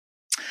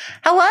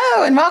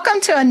Hello, and welcome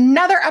to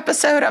another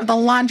episode of the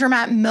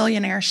Laundromat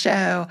Millionaire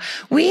Show.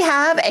 We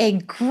have a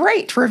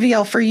great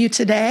reveal for you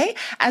today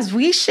as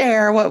we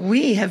share what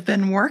we have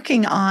been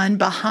working on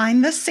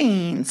behind the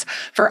scenes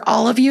for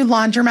all of you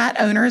laundromat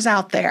owners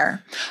out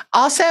there.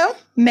 Also,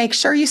 make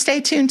sure you stay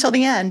tuned till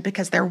the end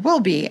because there will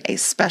be a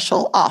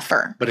special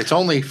offer. But it's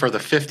only for the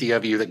 50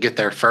 of you that get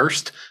there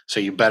first, so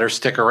you better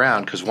stick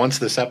around because once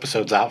this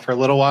episode's out for a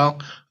little while,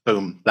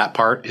 boom, that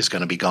part is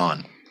going to be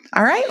gone.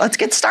 All right, let's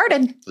get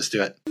started. Let's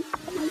do it.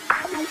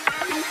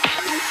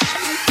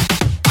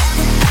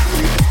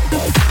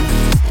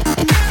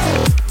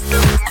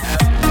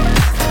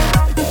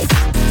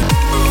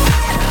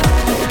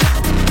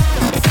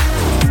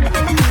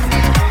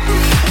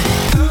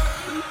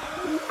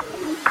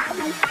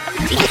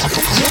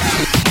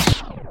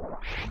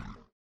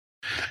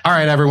 All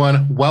right,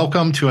 everyone.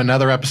 Welcome to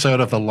another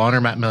episode of the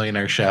Laundromat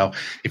Millionaire Show.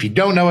 If you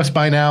don't know us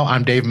by now,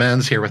 I'm Dave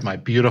Menz here with my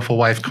beautiful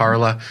wife,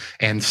 Carla.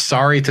 And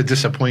sorry to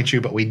disappoint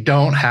you, but we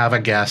don't have a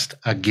guest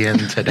again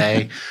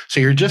today. So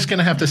you're just going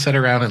to have to sit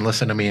around and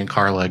listen to me and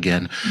Carla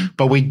again.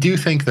 But we do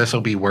think this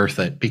will be worth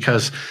it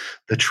because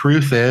the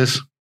truth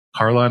is,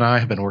 Carla and I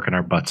have been working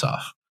our butts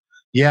off.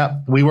 Yeah,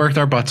 we worked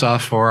our butts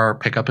off for our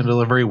pickup and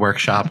delivery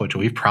workshop, which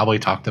we've probably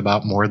talked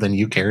about more than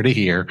you care to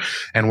hear.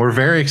 And we're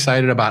very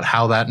excited about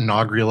how that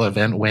inaugural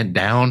event went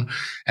down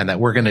and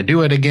that we're going to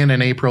do it again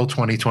in April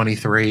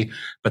 2023.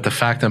 But the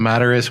fact of the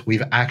matter is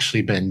we've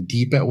actually been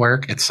deep at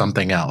work at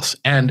something else.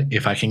 And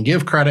if I can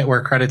give credit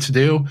where credit's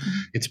due,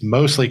 it's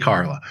mostly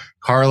Carla.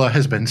 Carla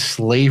has been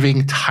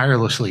slaving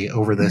tirelessly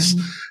over this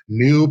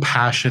new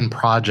passion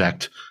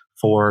project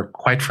for,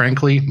 quite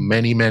frankly,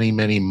 many, many,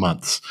 many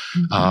months.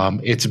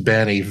 It's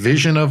been a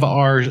vision of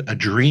ours, a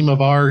dream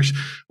of ours.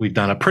 We've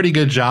done a pretty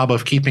good job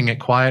of keeping it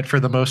quiet for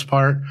the most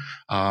part.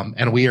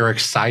 And we are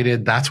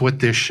excited. That's what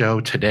this show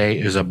today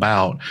is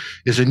about,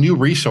 is a new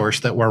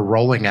resource that we're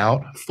rolling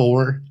out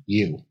for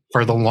you,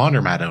 for the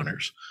laundromat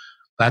owners.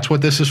 That's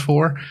what this is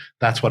for.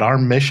 That's what our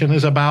mission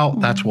is about.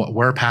 That's what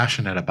we're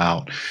passionate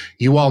about.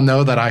 You all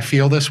know that I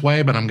feel this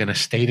way, but I'm going to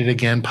state it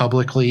again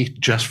publicly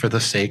just for the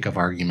sake of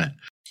argument.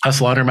 Us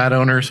laundromat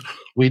owners,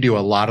 we do a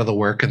lot of the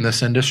work in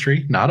this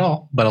industry, not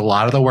all, but a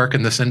lot of the work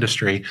in this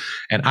industry.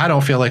 And I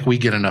don't feel like we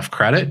get enough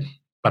credit,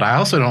 but I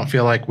also don't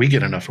feel like we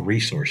get enough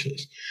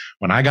resources.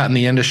 When I got in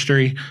the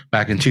industry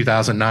back in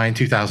 2009,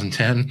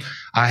 2010,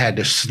 I had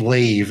to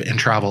slave and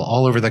travel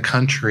all over the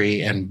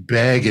country and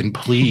beg and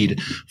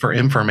plead for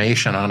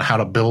information on how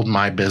to build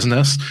my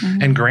business.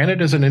 And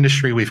granted, as an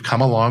industry, we've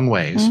come a long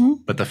ways,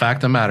 but the fact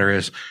of the matter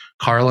is,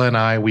 Carla and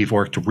I, we've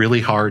worked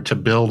really hard to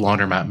build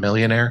Laundromat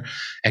Millionaire.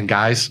 And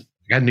guys,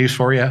 I got news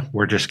for you.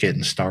 We're just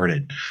getting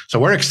started. So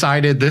we're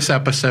excited. This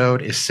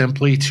episode is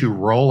simply to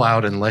roll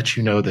out and let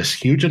you know this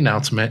huge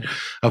announcement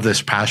of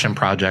this passion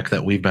project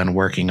that we've been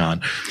working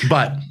on.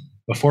 But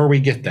before we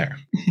get there,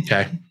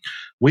 okay,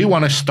 we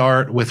want to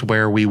start with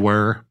where we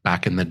were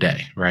back in the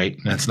day, right?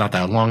 And it's not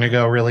that long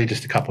ago, really,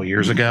 just a couple of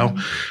years ago.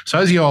 So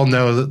as you all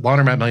know, the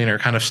Laundromat Millionaire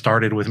kind of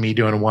started with me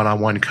doing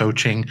one-on-one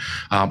coaching.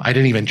 I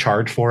didn't even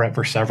charge for it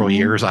for several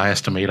years. I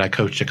estimate I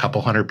coached a couple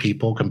hundred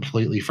people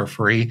completely for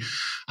free,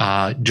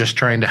 just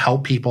trying to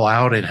help people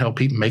out and help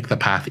people make the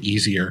path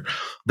easier.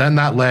 Then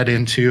that led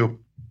into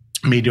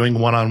me doing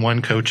one-on-one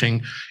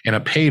coaching in a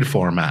paid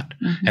format.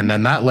 And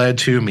then that led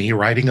to me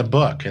writing a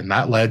book. And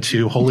that led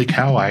to, holy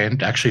cow, I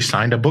actually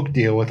signed a book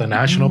deal with a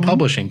national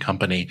publishing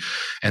company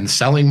and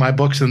selling my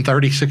books in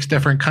 36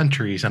 different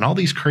countries and all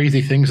these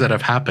crazy things that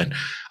have happened.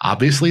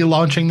 Obviously,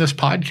 launching this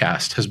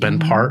podcast has been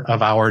part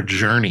of our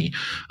journey.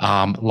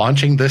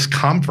 Launching this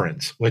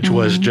conference, which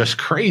was just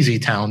crazy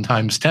town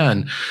times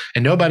 10.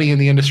 And nobody in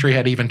the industry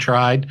had even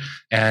tried.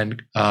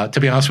 And to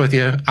be honest with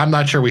you, I'm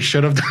not sure we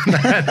should have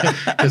done that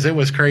because it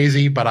was crazy.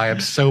 But I am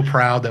so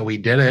proud that we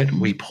did it.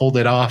 We pulled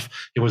it off.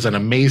 It was an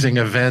amazing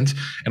event,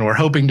 and we're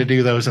hoping to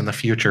do those in the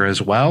future as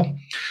well.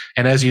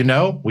 And as you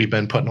know, we've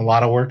been putting a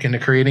lot of work into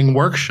creating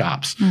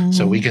workshops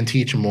so we can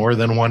teach more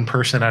than one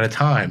person at a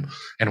time.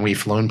 And we've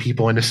flown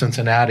people into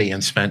Cincinnati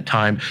and spent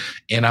time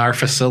in our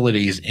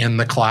facilities, in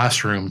the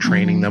classroom,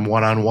 training them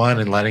one-on-one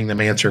and letting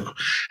them answer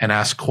and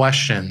ask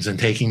questions and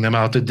taking them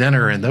out to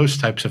dinner and those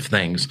types of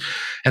things.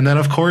 And then,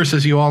 of course,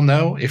 as you all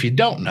know, if you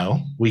don't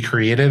know, we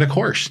created a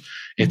course.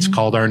 It's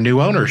called our New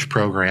Owners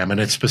Program, and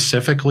it's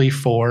specifically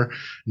for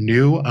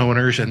new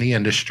owners in the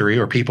industry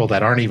or people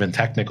that aren't even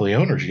technically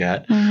owners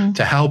yet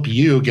to help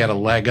you get a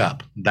leg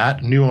up.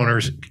 That New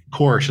Owners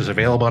course is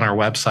available on our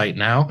website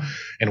now,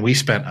 and we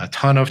spent a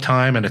ton of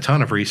time and a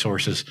ton of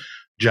resources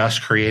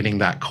just creating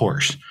that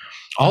course.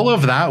 All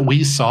of that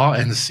we saw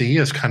and see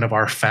as kind of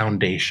our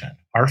foundation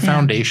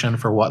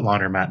for what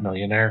Laundromat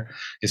Millionaire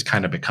is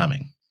kind of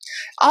becoming.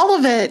 All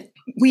of it.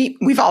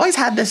 We've always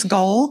had this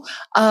goal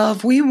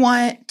of we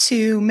want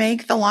to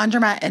make the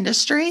laundromat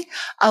industry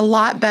a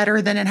lot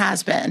better than it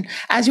has been.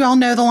 As you all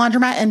know, the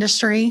laundromat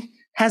industry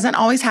hasn't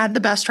always had the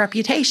best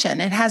reputation.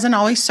 It hasn't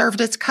always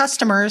served its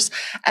customers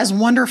as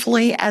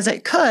wonderfully as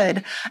it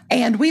could.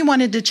 And we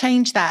wanted to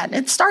change that.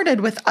 It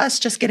started with us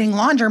just getting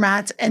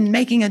laundromats and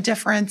making a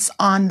difference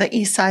on the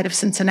east side of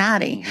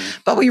Cincinnati.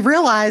 But we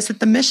realized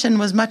that the mission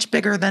was much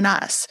bigger than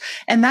us.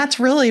 And that's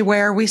really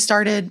where we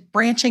started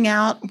branching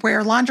out,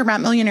 where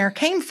Laundromat Millionaire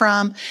came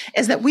from,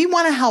 is that we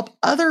want to help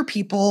other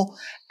people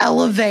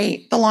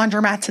elevate the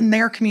laundromats in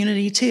their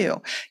community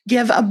too,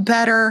 give a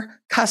better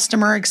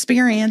customer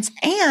experience,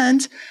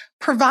 and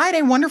provide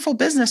a wonderful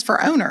business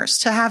for owners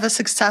to have a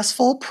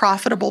successful,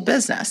 profitable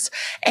business.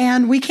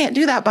 And we can't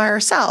do that by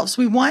ourselves.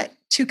 We want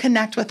to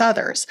connect with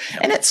others.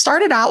 And it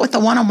started out with the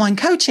one-on-one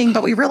coaching,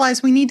 but we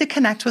realized we need to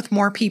connect with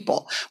more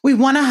people. We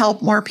want to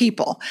help more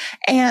people.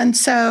 And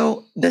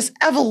so this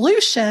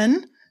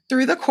evolution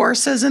through the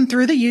courses and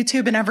through the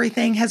YouTube and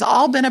everything has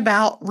all been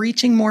about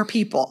reaching more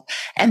people.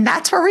 And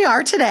that's where we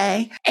are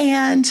today.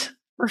 And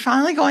we're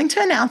finally going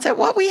to announce it.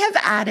 What we have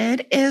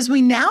added is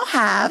we now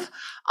have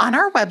on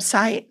our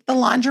website, the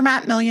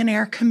Laundromat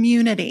Millionaire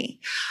Community.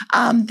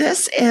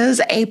 This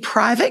is a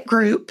private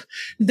group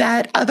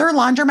that other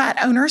laundromat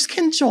owners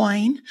can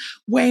join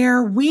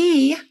where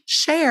we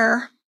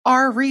share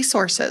our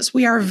resources.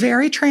 We are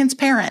very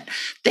transparent.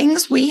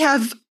 Things we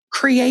have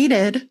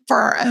created for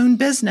our own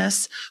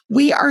business,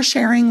 we are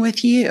sharing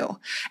with you.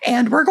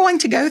 And we're going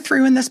to go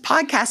through in this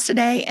podcast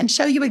today and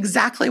show you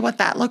exactly what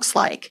that looks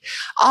like.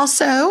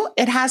 Also,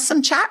 it has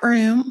some chat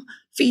room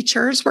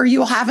features where you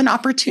will have an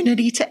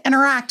opportunity to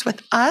interact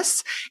with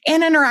us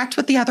and interact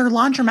with the other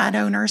laundromat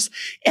owners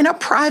in a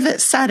private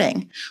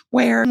setting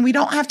where we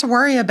don't have to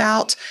worry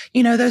about,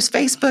 those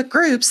Facebook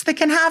groups that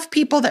can have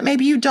people that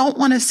maybe you don't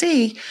want to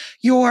see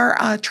your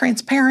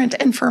transparent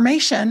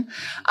information.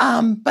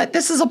 But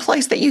this is a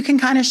place that you can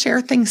kind of share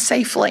things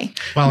safely.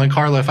 Well, and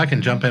Carla, if I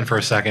can jump in for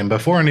a second,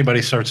 before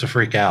anybody starts to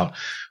freak out,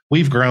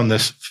 we've grown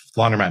this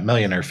Laundromat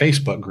Millionaire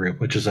Facebook group,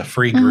 which is a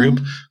free group,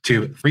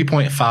 to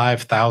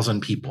 3.5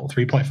 thousand people,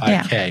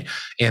 3.5K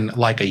in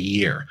like a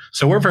year.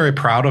 So we're very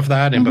proud of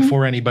that. And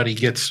before anybody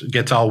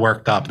gets all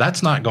worked up,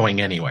 that's not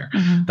going anywhere.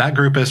 That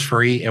group is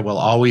free. It will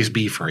always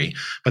be free.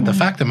 But the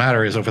fact of the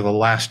matter is, over the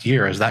last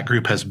year, as that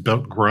group has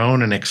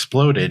grown and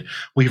exploded,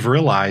 we've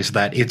realized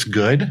that it's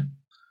good,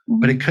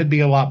 but it could be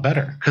a lot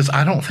better, because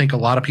I don't think a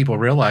lot of people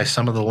realize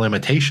some of the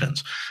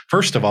limitations.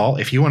 First of all,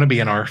 if you want to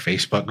be in our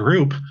Facebook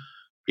group,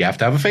 you have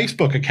to have a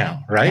Facebook account,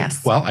 right?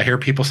 Yes. Well, I hear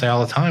people say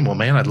all the time, well,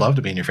 man, I'd love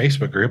to be in your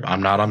Facebook group.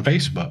 I'm not on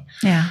Facebook.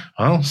 Yeah.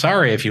 Well,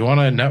 sorry. If you want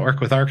to network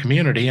with our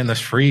community in this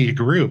free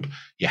group,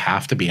 you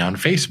have to be on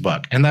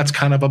Facebook. And that's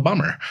kind of a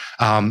bummer.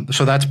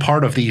 So that's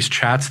part of these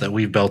chats that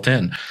we've built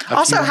in.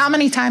 Also, how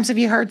many times have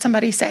you heard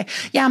somebody say,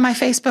 yeah, my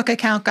Facebook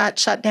account got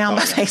shut down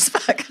by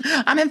Facebook.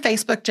 I'm in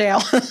Facebook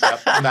jail.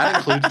 And that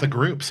includes the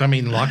groups. I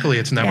mean, luckily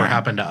it's never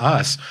happened to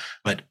us,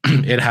 but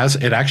it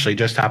actually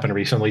just happened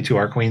recently to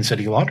our Queen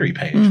City Laundry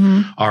page.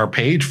 Our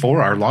page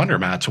for our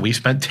laundromats. We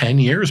spent 10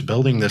 years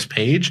building this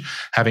page,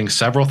 having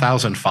several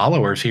thousand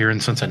followers here in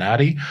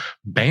Cincinnati.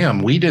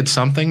 Bam, we did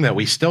something that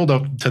we still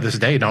don't, to this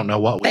day, don't know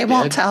what we did. They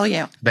won't tell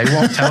you. They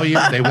won't tell you.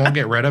 They won't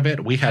get rid of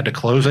it. We had to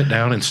close it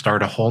down and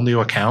start a whole new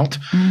account.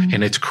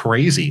 And it's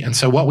crazy. And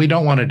so what we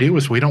don't want to do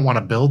is we don't want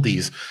to build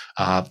these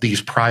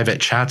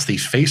private chats,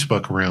 these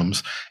Facebook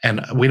rooms.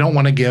 And we don't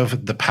want to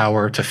give the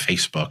power to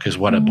Facebook is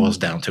what it boils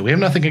down to. We have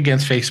nothing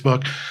against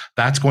Facebook.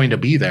 That's going to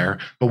be there.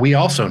 But we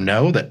also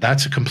know that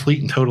that's complete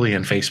and totally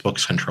in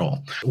Facebook's control.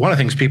 One of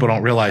the things people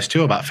don't realize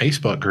too about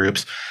Facebook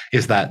groups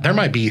is that there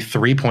might be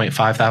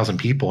 3.5 thousand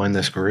people in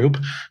this group,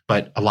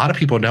 but a lot of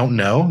people don't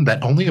know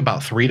that only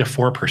about 3 to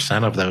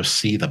 4% of those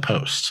see the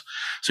posts.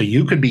 So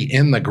you could be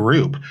in the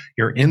group,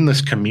 you're in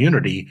this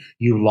community,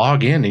 you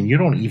log in and you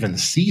don't even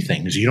see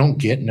things. You don't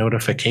get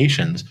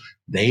notifications.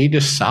 They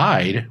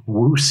decide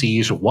who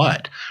sees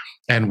what.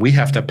 And we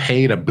have to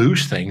pay to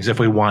boost things if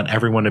we want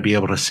everyone to be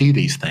able to see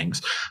these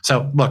things.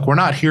 So look, we're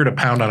not here to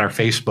pound on our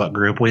Facebook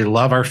group. We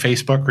love our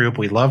Facebook group.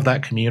 We love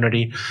that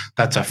community.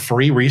 That's a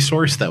free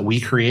resource that we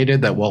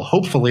created that will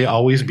hopefully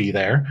always be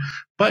there.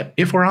 But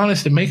if we're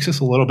honest, it makes us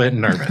a little bit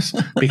nervous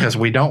because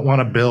we don't want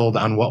to build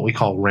on what we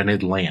call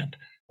rented land.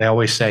 They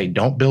always say,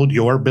 don't build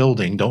your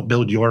building, don't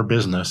build your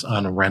business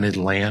on rented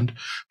land,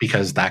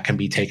 because that can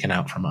be taken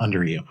out from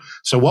under you.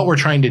 So what we're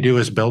trying to do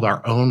is build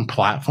our own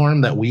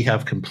platform that we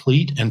have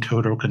complete and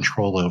total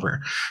control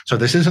over. So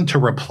this isn't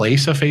to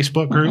replace a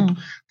Facebook group.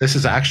 This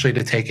is actually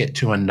to take it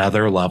to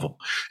another level.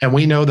 And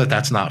we know that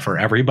that's not for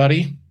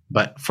everybody.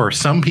 But for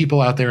some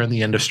people out there in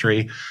the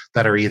industry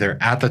that are either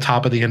at the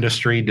top of the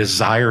industry,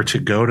 desire to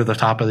go to the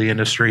top of the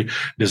industry,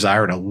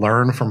 desire to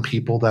learn from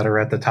people that are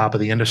at the top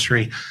of the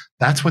industry,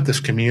 that's what this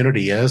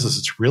community is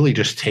it's really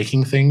just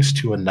taking things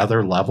to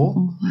another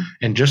level.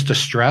 And just to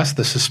stress,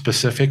 this is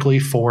specifically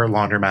for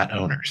laundromat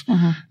owners.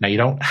 Now, you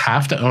don't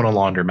have to own a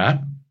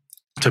laundromat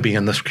to be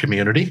in this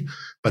community,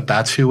 but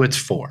that's who it's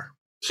for.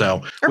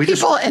 So Are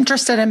people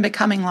interested in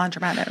becoming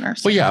laundromat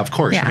owners? Well, yeah, of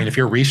course. Yeah. I mean, if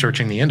you're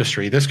researching the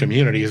industry, this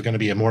community is going to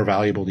be more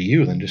valuable to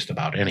you than just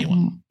about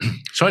anyone.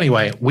 So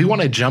anyway, we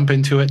want to jump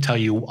into it, tell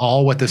you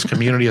all what this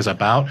community is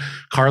about.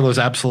 Carla's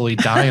absolutely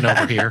dying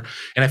over here.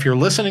 And if you're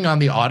listening on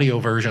the audio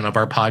version of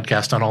our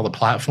podcast on all the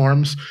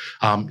platforms,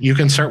 you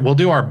can we'll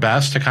do our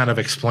best to kind of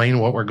explain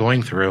what we're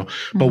going through.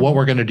 But what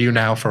we're going to do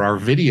now for our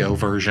video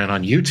version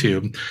on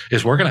YouTube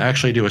is we're going to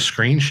actually do a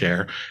screen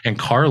share, and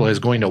Carla is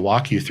going to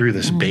walk you through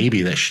this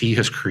baby that she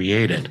has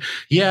created.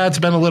 Yeah, it's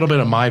been a little bit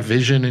of my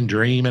vision and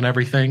dream and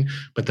everything,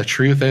 but the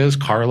truth is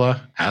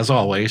Carla, as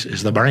always,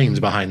 is the brains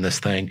behind this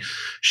thing.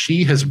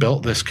 She has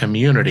built this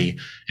community,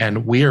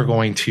 and we are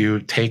going to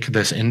take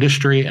this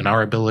industry and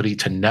our ability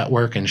to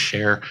network and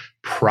share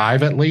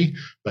privately,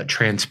 but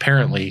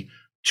transparently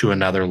to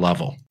another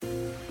level.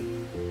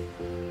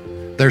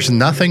 There's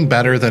nothing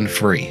better than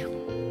free.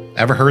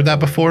 Ever heard that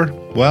before?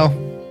 Well,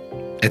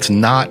 it's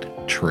not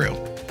true.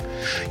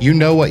 You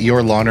know what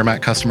your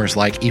laundromat customers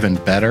like even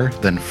better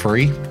than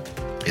free?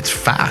 It's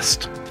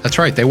fast. That's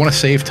right. They want to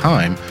save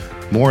time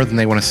more than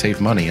they want to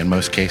save money in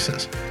most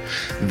cases.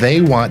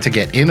 They want to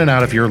get in and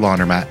out of your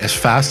laundromat as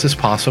fast as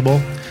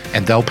possible,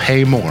 and they'll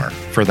pay more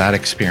for that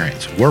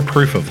experience. We're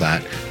proof of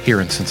that here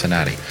in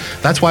Cincinnati.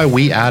 That's why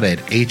we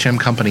added HM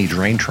Company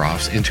drain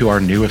troughs into our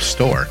newest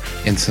store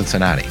in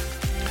Cincinnati.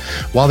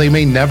 While they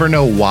may never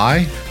know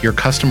why, your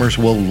customers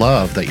will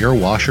love that your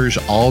washers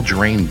all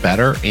drain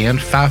better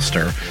and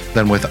faster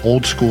than with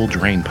old school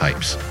drain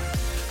pipes.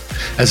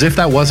 As if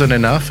that wasn't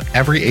enough,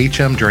 every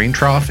HM drain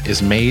trough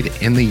is made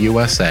in the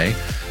USA,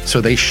 so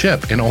they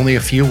ship in only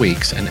a few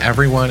weeks, and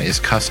everyone is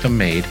custom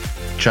made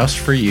just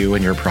for you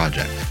and your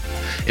project.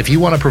 If you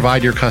want to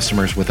provide your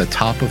customers with a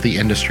top of the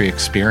industry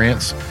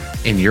experience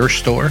in your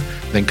store,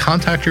 then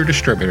contact your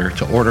distributor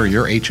to order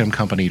your HM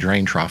Company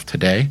drain trough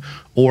today,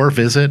 or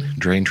visit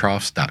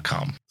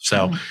draintroughs.com.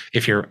 So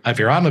if you're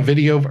on the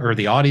video or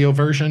the audio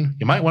version,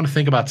 you might want to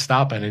think about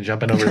stopping and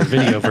jumping over to the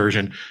video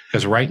version,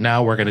 because right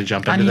now we're going to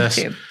jump into this.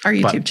 Our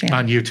YouTube channel.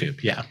 On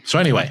YouTube, yeah. So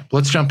anyway,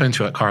 let's jump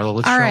into it, Carla.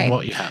 Let's show them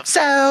what you have.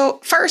 So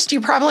first, you're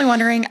probably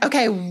wondering,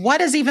 okay, what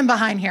is even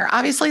behind here?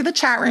 Obviously, the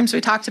chat rooms we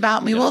talked about,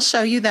 and we will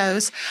show you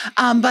those.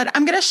 But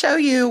I'm going to show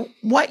you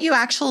what you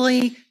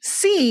actually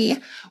see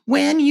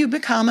when you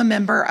become a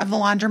member of the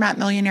Laundromat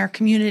Millionaire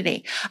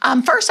community.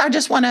 First, I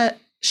just want to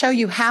show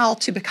you how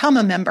to become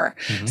a member.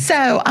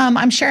 So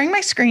I'm sharing my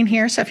screen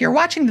here. So if you're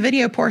watching the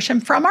video portion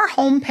from our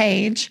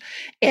homepage,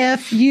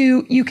 if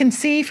you can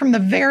see from the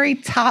very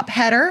top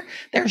header,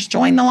 there's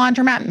Join the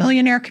Laundromat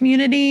Millionaire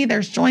Community,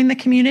 there's Join the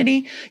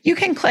Community. You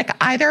can click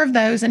either of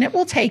those and it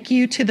will take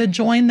you to the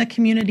Join the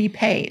Community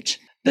page.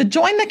 The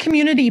Join the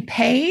Community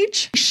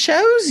page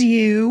shows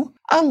you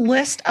a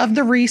list of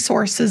the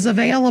resources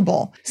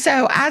available.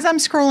 So as I'm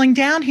scrolling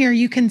down here,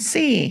 you can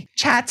see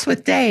Chats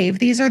with Dave.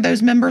 These are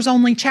those members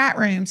only chat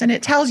rooms, and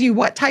it tells you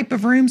what type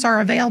of rooms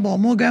are available.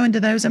 And we'll go into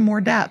those in more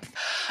depth.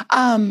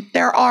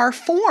 There are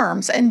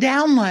forms and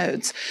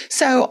downloads.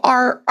 So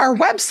our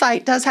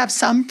website does have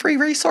some free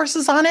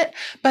resources on it,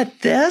 but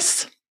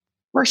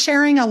we're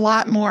sharing a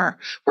lot more.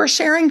 We're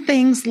sharing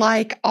things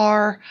like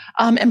our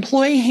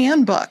employee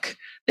handbook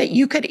that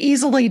you could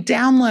easily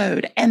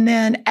download and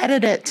then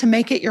edit it to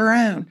make it your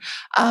own.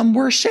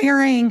 We're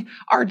sharing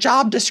our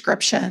job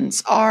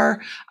descriptions,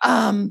 our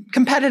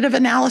competitive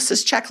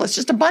analysis checklist,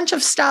 just a bunch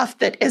of stuff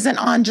that isn't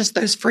on just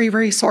those free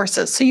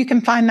resources. So you can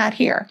find that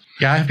here.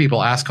 Yeah, I have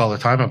people ask all the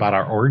time about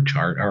our org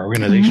chart, our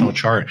organizational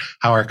chart,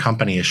 how our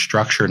company is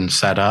structured and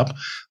set up.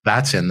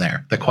 That's in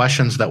there. The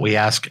questions that we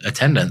ask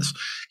attendants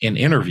in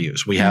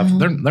interviews, we have,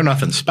 they're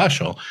nothing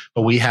special,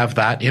 but we have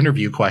that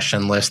interview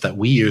question list that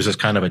we use as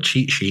kind of a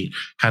cheat sheet,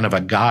 kind of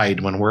a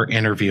guide when we're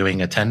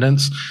interviewing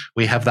attendants.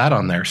 We have that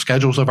on there.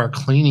 Schedules of our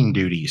cleaning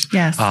duties,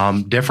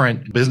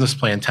 different business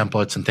plan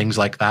templates and things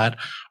like that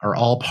are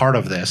all part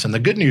of this. And the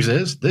good news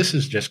is this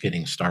is just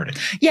getting started.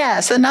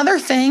 Yes. Another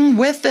thing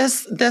with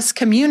this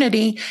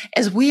community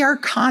is we are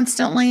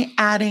constantly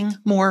adding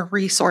more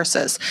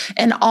resources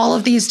in all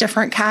of these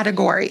different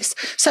categories.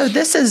 So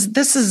this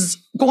is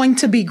going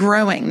to be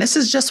growing. This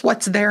is just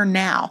what's there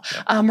now.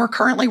 We're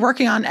currently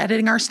working on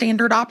editing our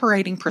standard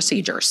operating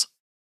procedures.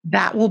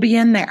 That will be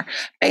in there.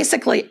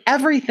 Basically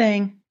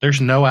everything.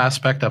 There's no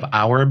aspect of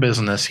our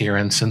business here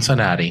in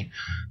Cincinnati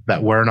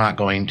that we're not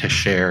going to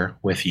share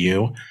with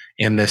you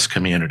in this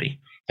community.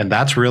 And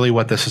that's really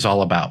what this is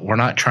all about. We're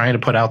not trying to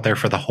put out there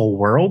for the whole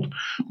world.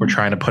 We're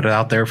trying to put it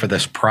out there for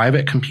this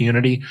private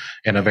community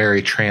in a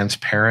very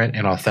transparent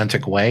and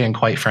authentic way. And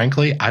quite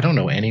frankly, I don't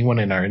know anyone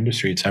in our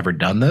industry that's ever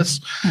done this.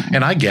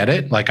 And I get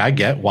it. Like, I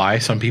get why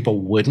some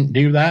people wouldn't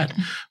do that.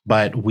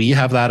 But we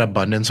have that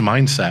abundance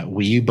mindset.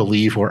 We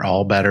believe we're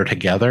all better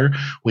together.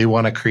 We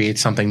want to create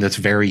something that's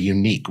very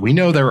unique. We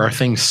know there are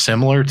things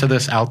similar to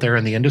this out there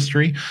in the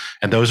industry,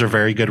 and those are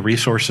very good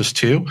resources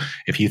too.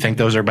 If you think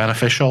those are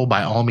beneficial,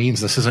 by all means,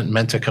 this isn't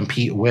meant to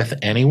compete with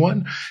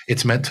anyone.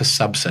 It's meant to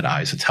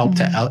subsidize. It's helped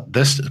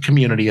this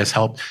community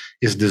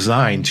is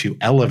designed to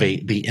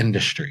elevate the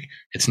industry.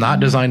 It's not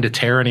designed to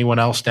tear anyone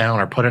else down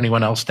or put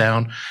anyone else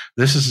down.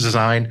 This is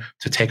designed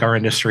to take our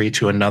industry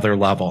to another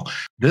level.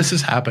 This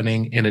is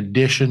happening in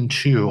addition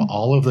to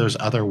all of those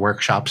other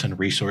workshops and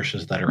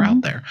resources that are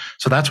out there.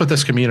 So that's what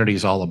this community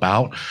is all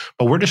about.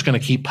 But we're just going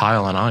to keep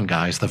piling on,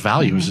 guys. The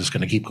value is just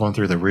going to keep going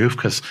through the roof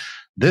because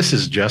this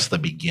is just the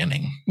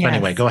beginning. Yes. But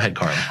anyway, go ahead,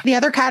 Carla. The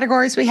other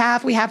categories we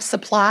have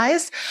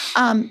supplies.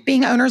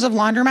 Being owners of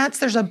laundromats,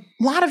 there's a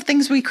lot of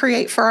things we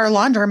create for our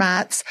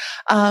laundromats,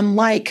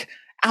 like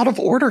out of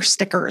order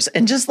stickers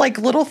and just like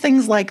little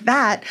things like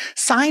that,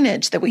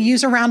 signage that we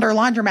use around our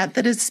laundromat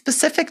that is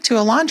specific to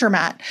a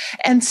laundromat.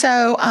 And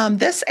so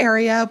this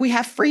area, we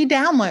have free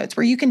downloads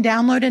where you can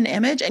download an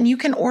image and you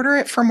can order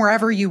it from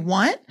wherever you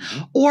want.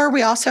 Or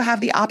we also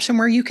have the option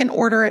where you can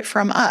order it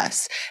from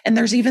us. And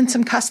there's even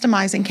some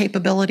customizing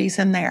capabilities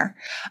in there.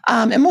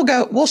 And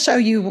we'll show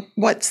you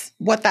what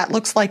that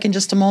looks like in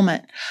just a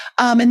moment.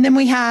 And then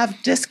we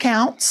have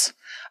discounts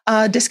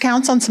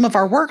on some of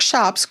our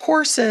workshops,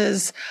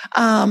 courses,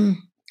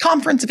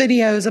 conference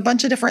videos, a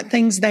bunch of different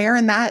things there.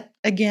 And that,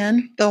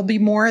 again, there'll be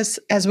more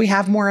as we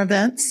have more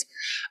events.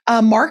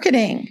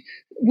 Marketing.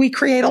 We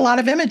create a lot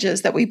of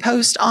images that we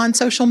post on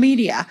social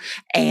media,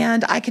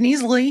 and I can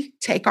easily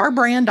take our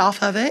brand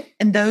off of it.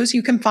 And those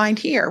you can find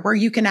here where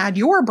you can add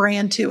your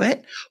brand to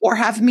it or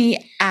have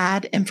me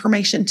add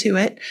information to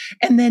it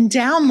and then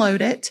download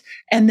it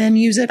and then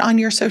use it on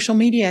your social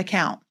media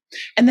account.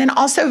 And then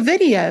also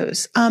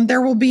videos.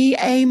 There will be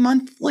a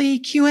monthly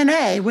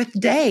Q&A with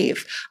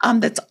Dave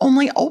that's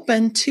only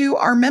open to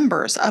our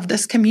members of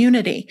this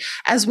community,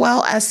 as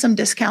well as some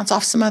discounts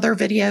off some other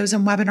videos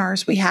and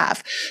webinars we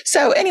have.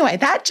 So anyway,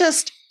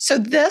 so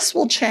this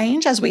will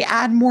change as we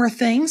add more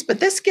things,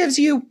 but this gives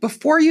you,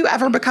 before you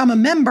ever become a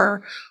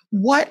member,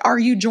 what are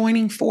you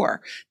joining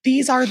for?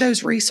 These are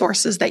those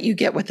resources that you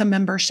get with a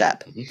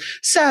membership.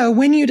 So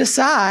when you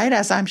decide,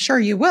 as I'm sure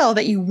you will,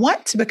 that you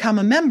want to become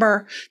a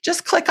member,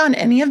 just click on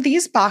any of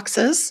these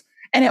boxes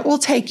and it will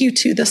take you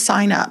to the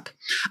sign up,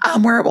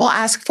 where it will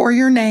ask for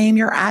your name,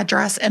 your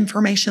address,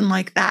 information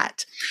like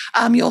that.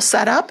 You'll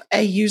set up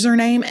a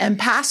username and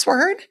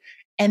password.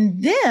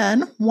 And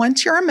then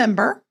once you're a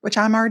member, which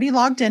I'm already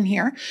logged in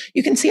here,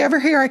 you can see over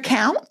here,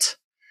 account.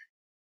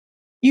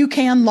 You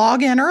can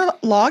log in or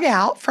log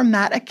out from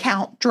that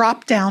account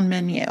drop-down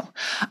menu.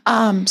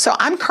 So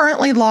I'm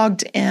currently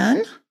logged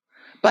in,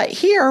 but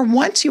here,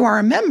 once you are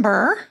a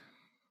member,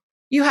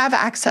 you have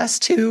access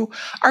to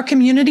our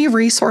community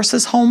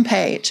resources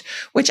homepage,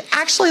 which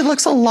actually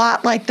looks a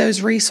lot like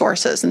those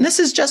resources. And this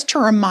is just to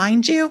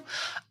remind you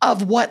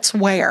of what's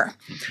where.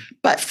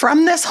 But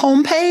from this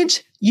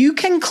homepage, you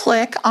can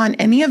click on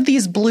any of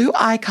these blue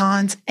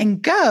icons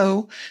and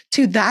go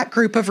to that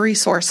group of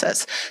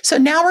resources. So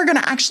now we're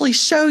going to actually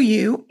show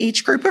you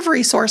each group of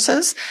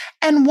resources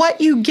and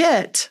what you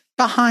get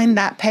behind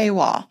that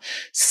paywall.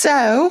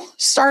 So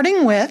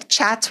starting with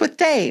Chats with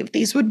Dave,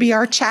 these would be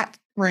our chat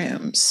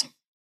rooms.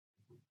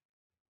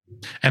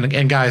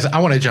 And guys, I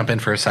want to jump in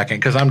for a second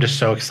because I'm just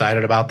so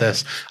excited about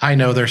this. I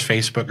know there's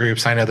Facebook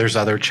groups. I know there's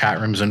other chat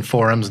rooms and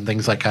forums and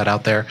things like that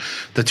out there.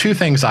 The two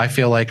things I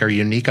feel like are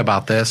unique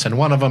about this, and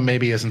one of them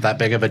maybe isn't that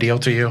big of a deal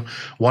to you.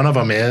 One of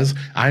them is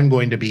I'm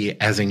going to be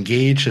as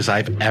engaged as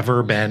I've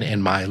ever been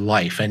in my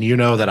life. And you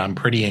know that I'm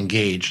pretty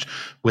engaged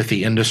with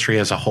the industry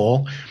as a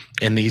whole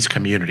in these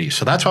communities.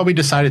 So that's why we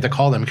decided to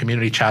call them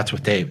Community Chats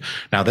with Dave.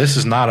 Now, this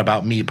is not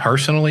about me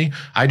personally.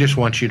 I just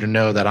want you to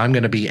know that I'm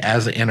going to be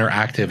as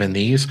interactive in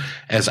these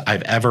as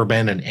I've ever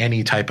been in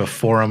any type of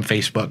forum,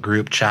 Facebook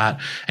group, chat.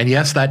 And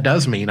yes, that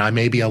does mean I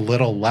may be a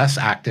little less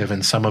active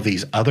in some of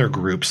these other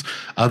groups,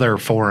 other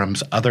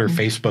forums, other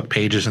Facebook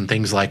pages and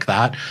things like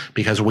that,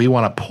 because we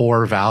want to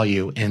pour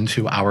value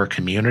into our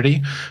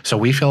community. So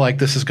we feel like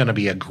this is going to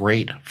be a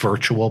great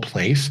virtual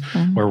place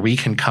where we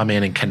can come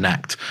in and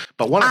connect.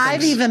 But one of the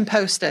I've even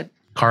posted.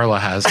 Carla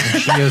has,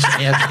 and she is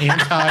as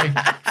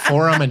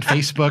anti-forum and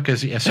Facebook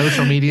as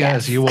social media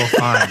as you will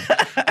find.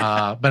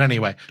 But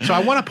anyway, so I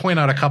want to point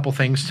out a couple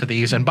things to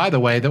these. And by the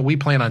way, that we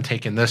plan on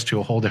taking this to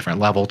a whole different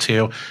level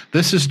too.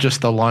 This is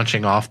just the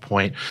launching off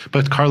point.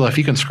 But Carla, if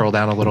you can scroll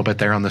down a little bit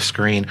there on the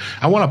screen,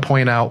 I want to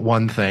point out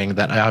one thing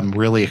that I'm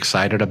really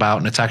excited about.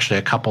 And it's actually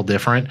a couple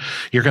different.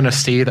 You're going to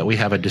see that we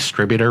have a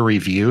distributor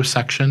review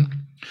section.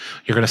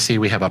 You're going to see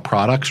we have a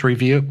products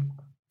review.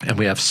 And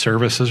we have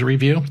services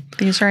review.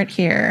 These right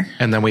here.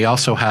 And then we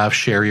also have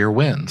share your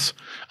wins.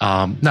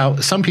 Now,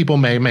 some people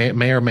may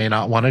or may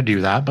not want to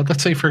do that. But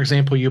let's say, for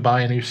example, you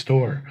buy a new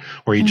store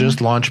or you just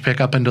launched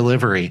pickup and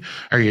delivery,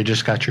 or you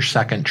just got your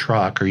second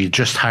truck, or you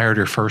just hired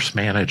your first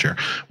manager.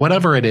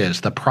 Whatever it is,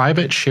 the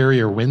private share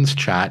your wins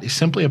chat is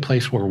simply a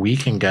place where we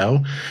can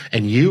go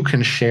and you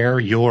can share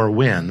your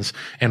wins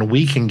and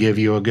we can give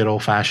you a good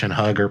old fashioned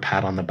hug or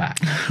pat on the back.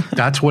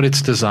 That's what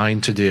it's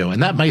designed to do.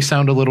 And that may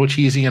sound a little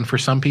cheesy. And for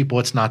some people,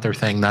 it's not their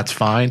thing. That's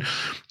fine.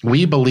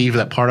 we believe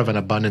that part of an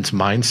abundance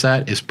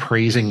mindset is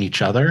praising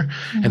each other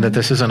and that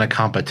this isn't a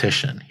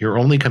competition. You're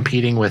only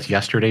competing with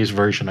yesterday's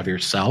version of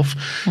yourself.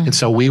 And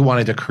so we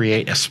wanted to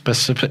create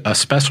a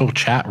special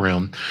chat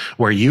room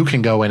where you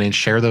can go in and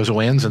share those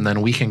wins, and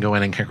then we can go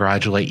in and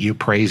congratulate you,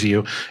 praise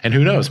you, and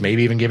who knows,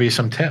 maybe even give you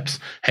some tips.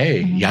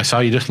 Hey, I saw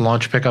you just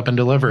launch pickup and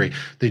delivery.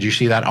 Did you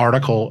see that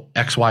article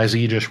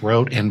XYZ just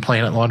wrote in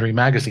Planet Laundry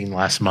magazine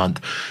last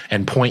month,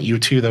 and point you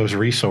to those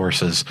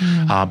resources,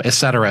 et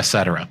cetera, et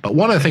cetera. But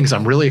one of the things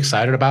I'm really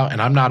excited about,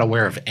 and I'm not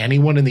aware of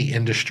anyone in the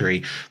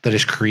industry that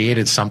has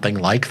created something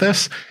like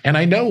this. And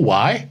I know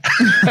why,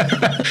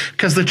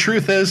 because the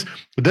truth is,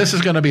 this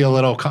is going to be a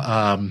little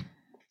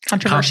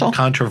controversial.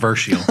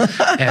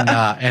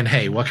 And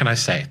hey, what can I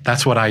say?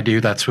 That's what I do.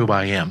 That's who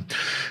I am.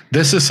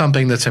 This is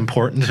something that's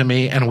important to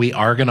me, and we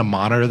are going to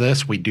monitor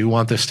this. We do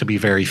want this to be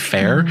very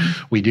fair.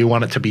 We do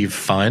want it to be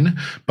fun,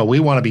 but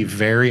we want to be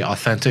very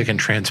authentic and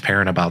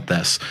transparent about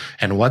this.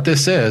 And what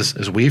this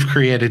is we've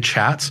created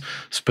chats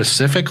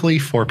specifically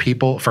for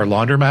people, for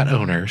laundromat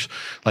owners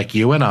like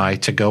you and I,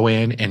 to go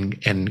in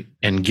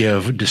and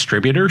give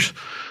distributors,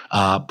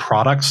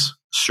 products,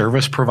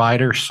 service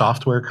providers,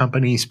 software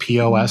companies,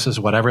 POSs,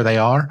 whatever they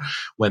are,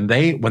 when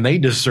they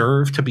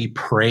deserve to be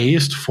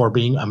praised for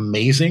being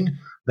amazing,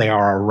 they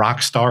are a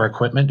rock star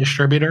equipment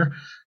distributor.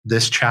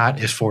 This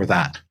chat is for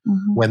that.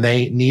 When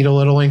they need a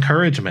little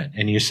encouragement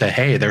and you say,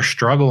 hey, they're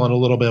struggling a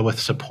little bit with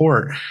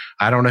support.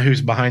 I don't know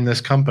who's behind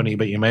this company,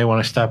 but you may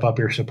want to step up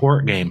your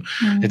support game.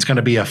 It's going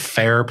to be a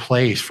fair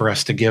place for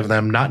us to give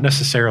them not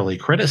necessarily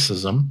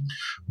criticism,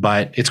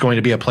 but it's going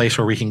to be a place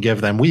where we can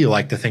give them, we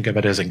like to think of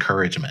it as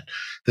encouragement.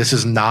 This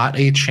is not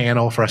a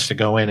channel for us to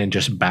go in and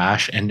just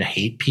bash and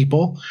hate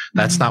people.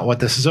 That's not what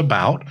this is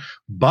about.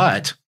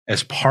 But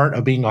as part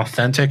of being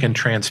authentic and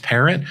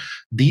transparent,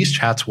 these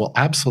chats will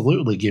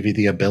absolutely give you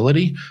the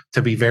ability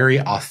to be very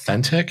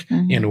authentic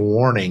in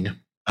warning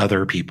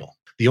other people.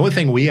 The only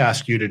thing we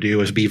ask you to do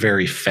is be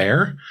very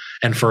fair,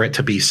 and for it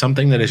to be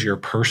something that is your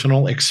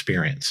personal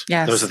experience.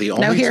 Yes. Those are the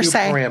only two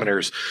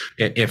parameters.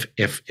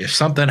 If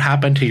something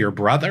happened to your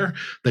brother,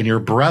 then your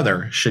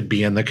brother should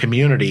be in the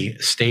community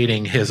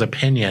stating his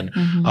opinion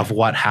of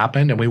what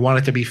happened, and we want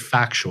it to be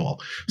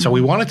factual. So we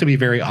want it to be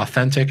very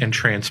authentic and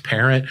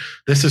transparent.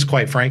 This is,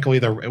 quite frankly,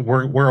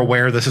 we're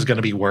aware this is going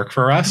to be work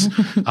for us,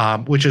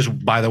 which is,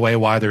 by the way,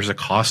 why there's a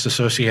cost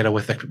associated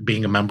with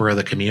being a member of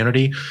the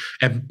community.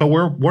 But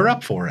we're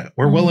up for it.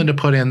 We're willing to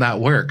put in that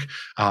work.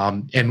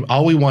 And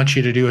all we want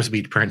you to do is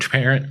be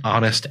transparent,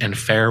 honest, and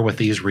fair with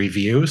these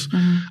reviews.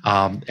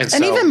 And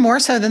even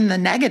more so than the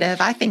negative,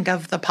 I think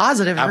of the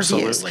positive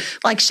reviews,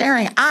 like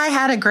sharing, I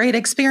had a great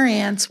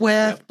experience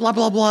with blah,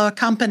 blah, blah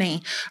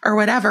company or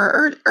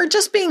whatever, or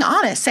just being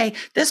honest, say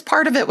this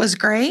part of it was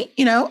great.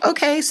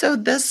 Okay, so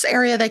this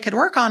area they could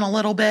work on a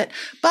little bit,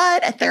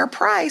 but at their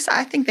price,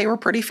 I think they were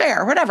pretty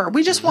fair, whatever.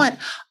 We just want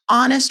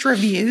honest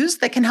reviews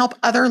that can help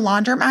other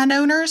laundromat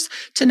owners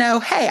to know,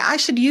 hey, I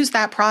should use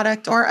that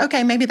product, or,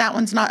 okay, maybe that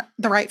one's not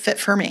the right fit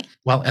for me.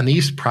 Well, and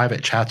these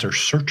private chats are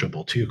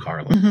searchable too,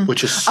 Carla,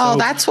 which is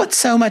that's what's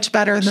so much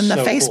better than the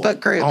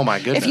Facebook group. Oh my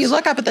goodness. If you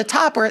look up at the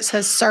top where it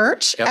says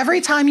search, every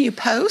time you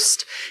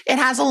post, it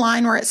has a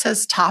line where it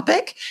says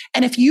topic.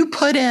 And if you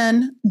put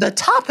in the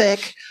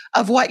topic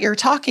of what you're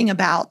talking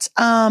about,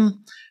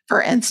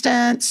 for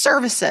instance,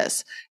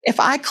 services, if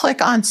I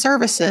click on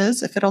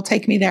services, if it'll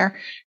take me there,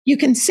 you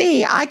can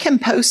see I can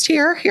post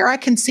here. Here I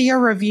can see a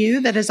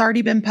review that has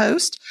already been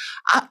posted.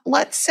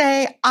 Let's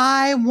say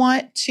I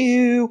want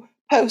to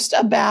post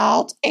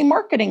about a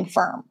marketing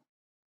firm.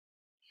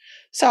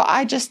 So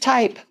I just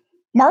type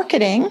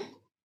marketing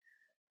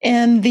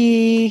in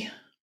the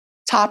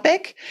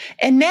topic,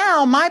 and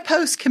now my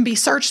post can be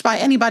searched by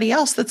anybody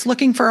else that's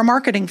looking for a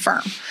marketing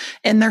firm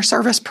and their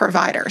service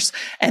providers.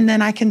 And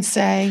then I can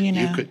say,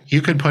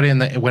 you could put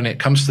in when it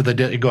comes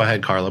to go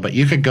ahead, Carla, but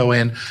you could go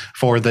in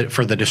for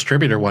the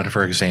distributor one,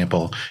 for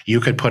example, you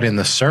could put in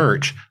the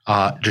search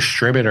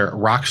distributor,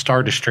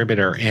 Rockstar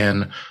distributor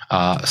in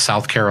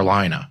South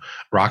Carolina,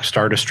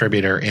 Rockstar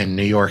distributor in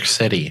New York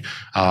City.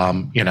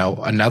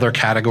 Another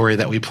category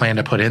that we plan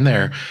to put in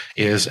there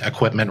is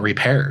equipment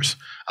repairs.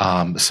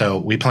 So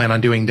we plan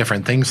on doing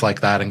different things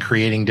like that and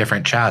creating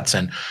different chats.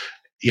 And,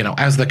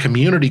 as the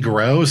community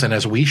grows and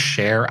as we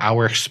share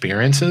our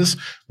experiences,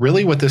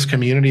 really what this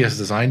community is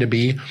designed to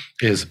be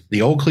is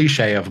the old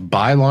cliche of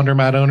by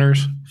laundromat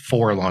owners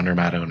for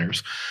laundromat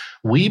owners.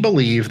 We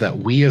believe that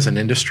we as an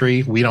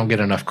industry, we don't get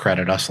enough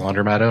credit, us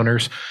laundromat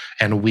owners,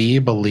 and we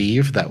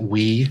believe that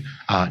we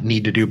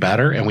need to do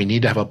better and we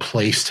need to have a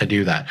place to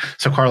do that.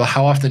 So Carla,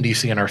 how often do you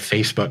see in our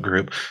Facebook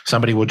group,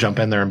 somebody will jump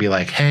in there and be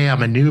like, hey,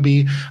 I'm a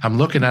newbie. I'm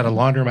looking at a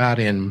laundromat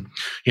in,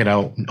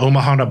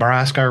 Omaha,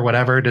 Nebraska or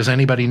whatever. Does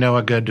anybody know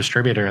a good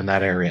distributor in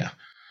that area?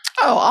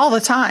 Oh, all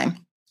the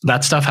time.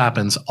 That stuff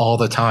happens all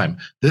the time.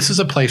 This is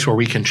a place where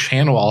we can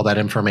channel all that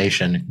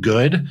information,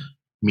 good,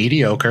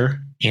 mediocre,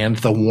 and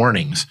the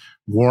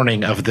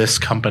warning of this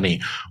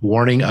company,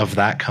 warning of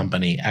that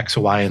company, X,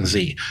 Y, and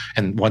Z.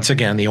 And once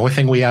again, the only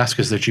thing we ask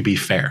is that you be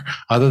fair.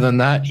 Other than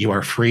that, you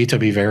are free to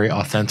be very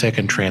authentic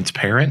and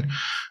transparent.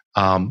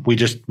 We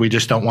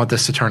just don't want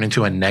this to turn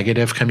into a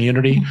negative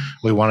community.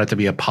 We want it to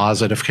be a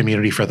positive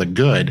community for the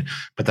good.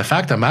 But the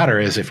fact of the matter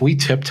is, if we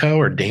tiptoe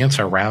or dance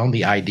around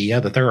the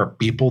idea that there are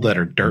people that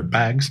are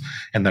dirtbags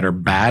and that are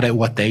bad at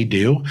what they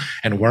do,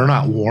 and we're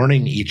not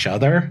warning each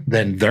other,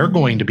 then they're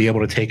going to be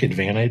able to take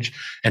advantage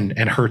and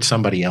hurt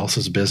somebody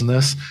else's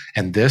business.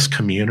 And this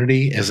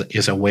community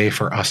is a way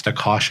for us to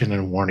caution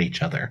and warn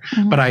each other.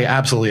 But I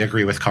absolutely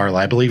agree with Carla.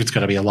 I believe it's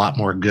going to be a lot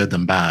more good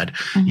than bad.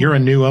 You're a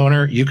new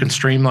owner. You can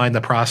streamline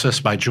the process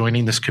by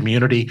joining this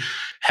community.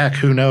 Heck,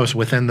 who knows,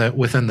 within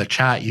the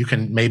chat, you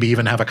can maybe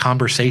even have a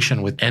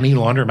conversation with any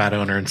laundromat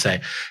owner and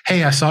say,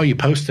 hey, I saw you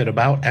posted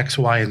about X,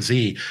 Y, and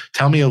Z.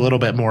 Tell me a little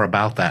bit more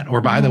about that. Or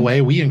by the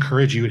way, we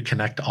encourage you to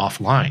connect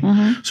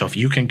offline. So if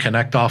you can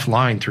connect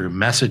offline through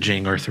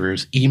messaging or through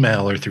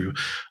email or through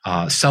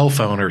cell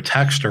phone or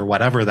text or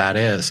whatever that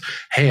is,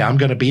 hey, I'm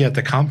going to be at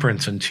the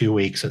conference in 2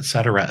 weeks, et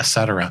cetera, et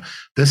cetera.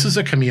 This is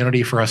a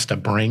community for us to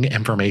bring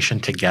information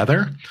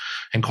together.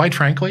 And quite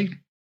frankly,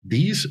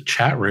 these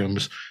chat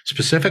rooms,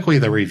 specifically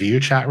the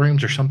review chat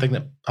rooms, are something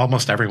that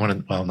almost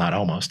everyone, well, not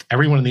almost,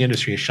 everyone in the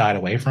industry is shied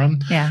away from.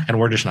 And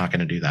we're just not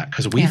going to do that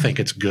because we think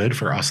it's good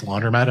for us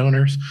laundromat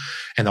owners.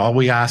 And all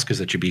we ask is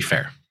that you be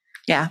fair.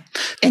 Yeah.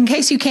 In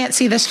case you can't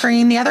see the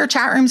screen, the other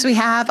chat rooms we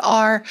have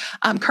are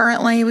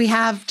currently we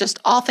have just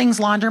all things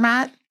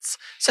laundromats.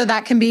 So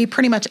that can be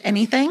pretty much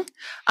anything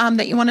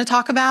that you want to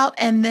talk about.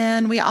 And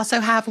then we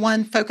also have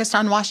one focused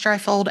on wash, dry,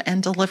 fold,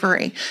 and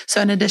delivery.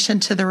 So in addition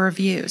to the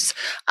reviews.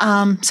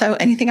 So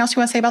anything else you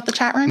want to say about the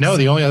chat rooms? No,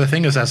 the only other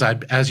thing is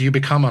as you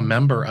become a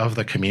member of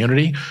the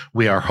community,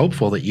 we are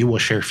hopeful that you will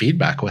share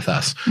feedback with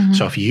us.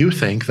 So if you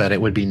think that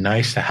it would be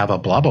nice to have a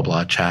blah, blah,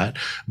 blah chat,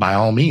 by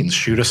all means,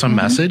 shoot us a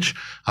message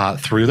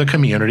through the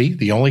community.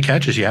 The only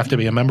catch is you have to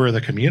be a member of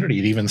the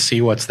community to even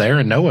see what's there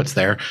and know what's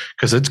there,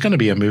 because it's going to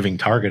be a moving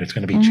target. It's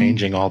going to be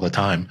changing all the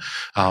time.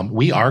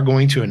 We are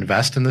going to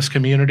invest in this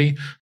community.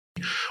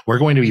 We're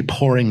going to be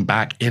pouring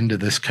back into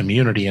this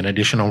community and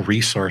additional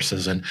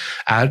resources and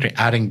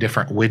adding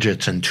different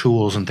widgets and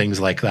tools and things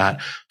like that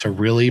to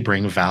really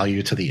bring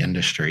value to the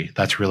industry.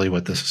 That's really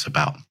what this is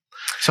about.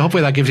 So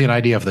hopefully that gives you an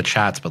idea of the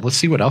chats, but let's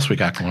see what else we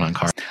got going on,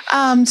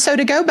 Carla. So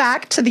to go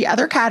back to the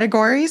other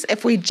categories,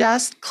 if we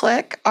just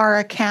click our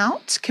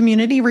account,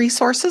 Community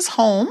Resources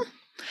Home,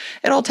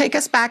 it'll take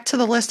us back to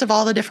the list of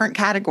all the different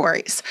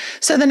categories.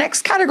 So the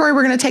next category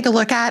we're going to take a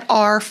look at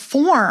are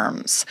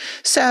forms.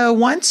 So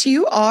once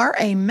you are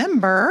a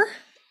member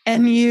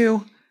and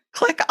you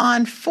click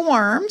on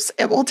forms,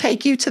 it will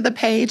take you to the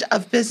page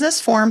of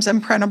business forms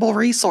and printable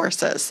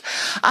resources.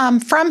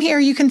 From here,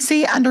 you can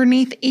see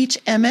underneath each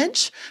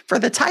image for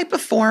the type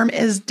of form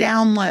is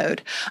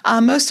download.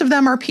 Most of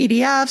them are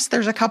PDFs.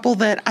 There's a couple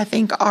that I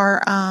think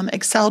are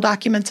Excel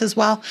documents as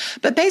well.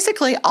 But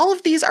basically, all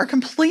of these are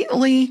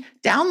completely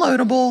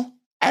downloadable,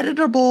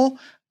 editable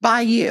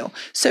by you.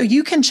 So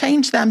you can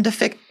change them to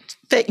fit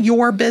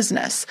your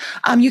business.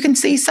 You can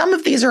see some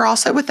of these are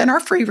also within our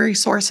free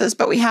resources,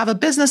 but we have a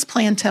business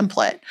plan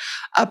template,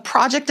 a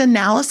project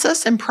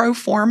analysis and pro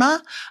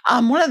forma.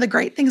 One of the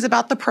great things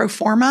about the pro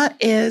forma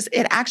is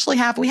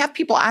we have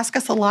people ask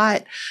us a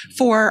lot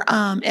for,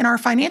 in our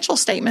financial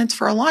statements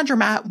for a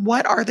laundromat,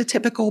 what are the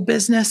typical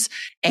business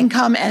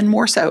income and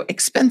more so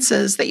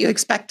expenses that you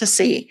expect to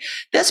see?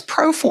 This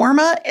pro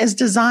forma is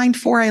designed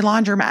for a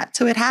laundromat.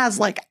 So it has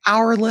like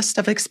our list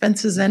of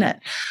expenses in it.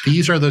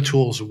 These are the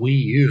tools we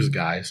use,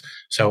 guys.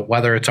 So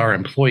whether it's our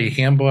employee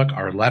handbook,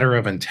 our letter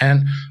of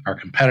intent, our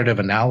competitive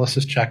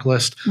analysis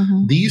checklist,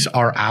 these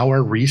are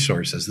our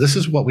resources. This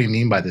is what we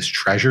mean by this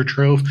treasure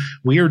trove.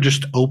 We are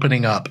just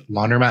opening up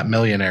Laundromat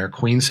Millionaire,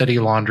 Queen City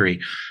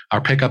Laundry,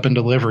 our pickup and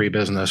delivery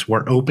business.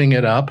 We're opening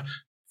it up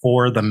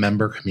for the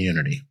member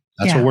community.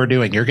 That's what we're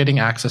doing. You're getting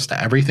access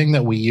to everything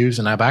that we use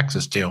and have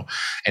access to.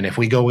 And if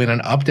we go in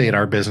and update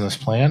our business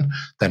plan,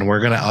 then we're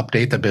going to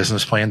update the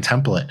business plan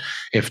template.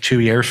 If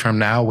 2 years from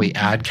now we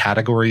add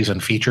categories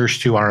and features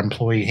to our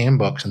employee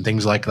handbooks and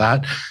things like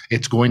that,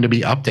 it's going to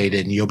be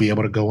updated and you'll be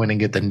able to go in and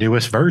get the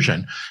newest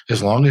version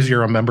as long as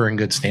you're a member in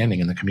good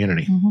standing in the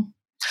community.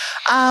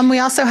 We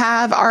also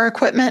have our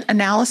equipment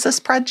analysis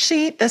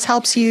spreadsheet. This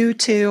helps you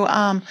to,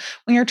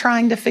 when you're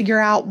trying to figure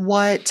out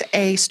what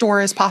a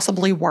store is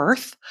possibly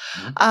worth.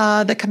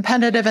 The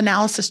competitive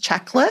analysis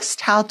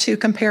checklist, how to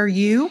compare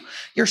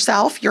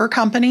yourself, your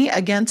company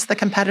against the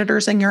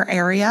competitors in your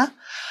area.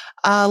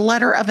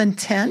 Letter of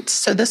intent.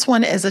 So this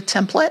one is a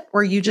template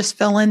where you just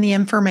fill in the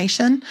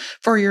information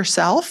for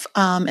yourself.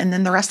 And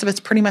then the rest of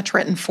it's pretty much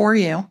written for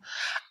you.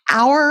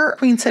 Our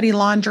Queen City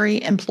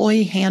Laundry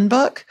employee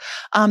handbook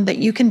that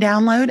you can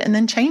download and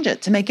then change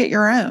it to make it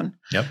your own.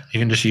 Yep. You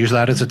can just use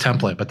that as a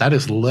template, but that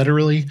is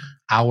literally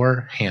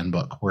our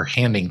handbook we're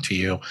handing to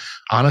you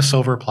on a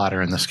silver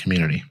platter in this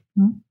community.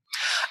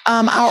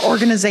 our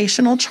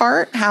organizational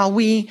chart, how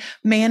we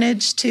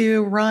manage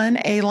to run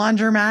a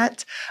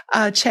laundromat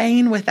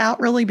chain without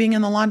really being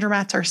in the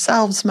laundromats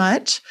ourselves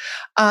much.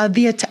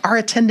 Our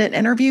attendant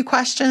interview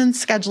questions,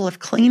 schedule of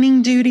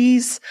cleaning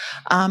duties,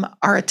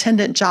 our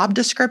attendant job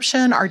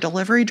description, our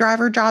delivery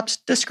driver job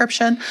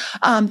description.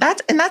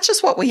 That's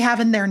just what we have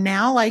in there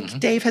now. Like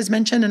Dave has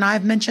mentioned and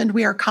I've mentioned,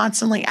 we are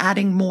constantly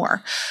adding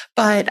more.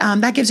 But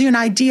that gives you an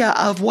idea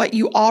of what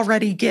you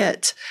already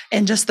get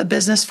in just the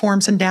business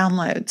forms and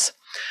downloads.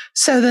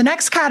 So the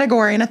next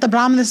category, and at the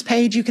bottom of this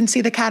page, you can see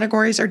the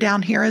categories are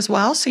down here as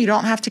well. So you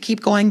don't have to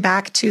keep going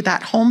back to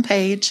that home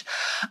page.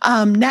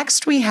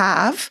 Next, we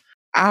have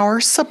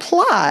our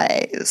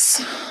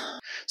supplies.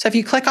 So if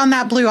you click on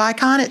that blue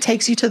icon, it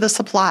takes you to the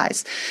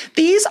supplies.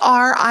 These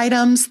are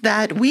items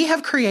that we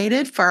have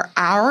created for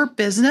our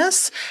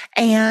business,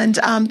 and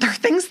they're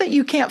things that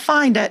you can't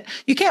find at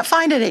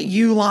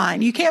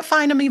Uline. You can't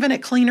find them even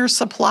at Cleaner's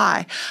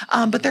Supply,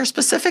 but they're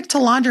specific to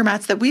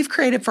laundromats that we've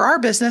created for our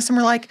business, and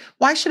we're like,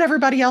 why should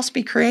everybody else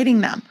be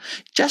creating them?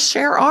 Just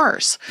share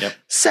ours. Yep.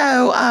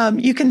 So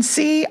you can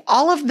see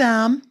all of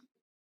them.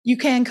 You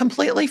can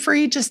completely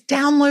free, just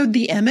download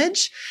the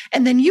image,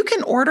 and then you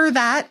can order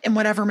that in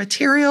whatever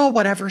material,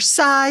 whatever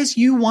size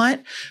you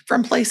want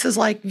from places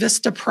like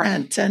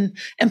Vistaprint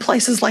and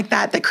places like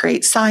that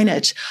create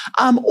signage.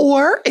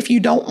 Or if you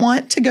don't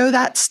want to go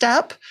that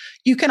step,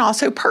 you can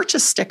also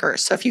purchase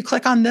stickers. So if you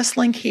click on this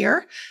link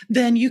here,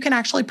 then you can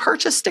actually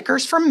purchase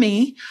stickers from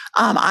me.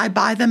 I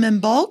buy them in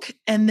bulk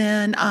and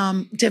then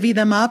divvy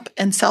them up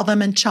and sell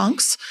them in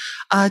chunks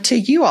to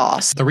you all.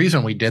 The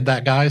reason we did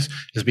that, guys,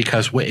 is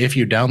because if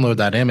you download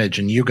that image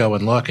and you go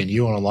and look and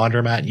you own a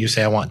laundromat and you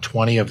say, I want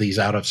 20 of these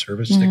out of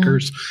service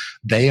stickers,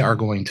 they are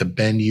going to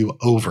bend you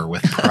over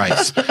with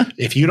price.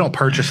 If you don't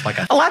purchase like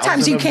a lot of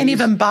times you can't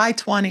even buy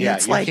 20.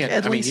 It's like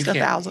at least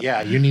 1,000.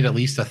 Yeah, you need at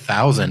least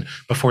 1,000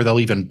 before they'll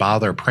even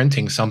bother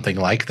printing something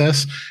like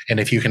this. And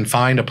if you can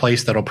find a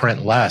place that'll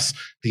print less,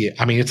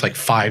 it's like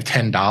 $5,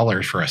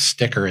 $10 for a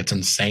sticker. It's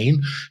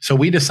insane. So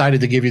we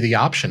decided to give you the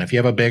option. If you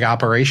have a big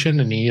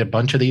operation and you need a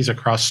bunch of these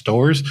across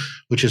stores,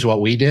 which is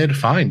what we did,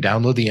 fine,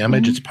 download the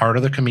image. It's part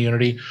of the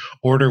community.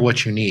 Order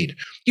what you need.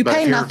 You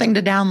pay nothing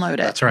to download it.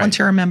 That's right. Once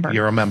you're a member.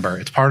 You're a member.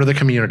 It's part of the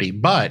community.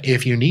 But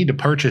if you need to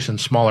purchase in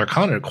smaller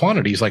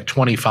quantities, like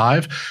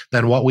 25,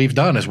 then what we've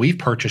done is we've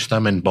purchased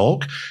them in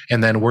bulk,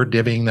 and then we're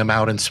divvying them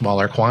out in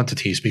smaller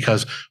quantities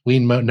because we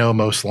know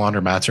most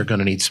laundromats are going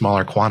to need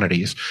smaller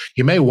quantities.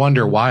 You may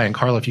wonder why, and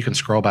Carla, if you can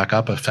scroll back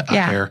up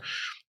there,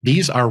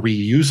 these are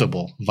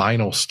reusable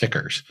vinyl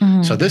stickers.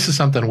 So this is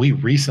something we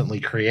recently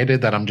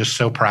created that I'm just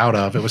so proud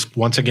of. It was,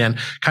 once again,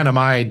 kind of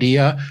my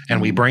idea, and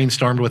we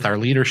brainstormed with our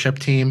leadership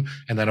team.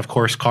 And then, of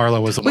course,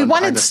 Carla was the one. We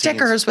wanted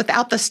stickers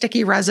without the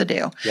sticky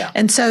residue. Yeah.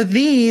 And so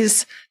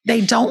these, they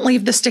don't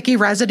leave the sticky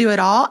residue at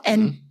all.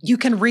 And you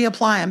can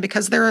reapply them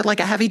because they're like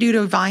a heavy duty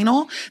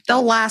vinyl.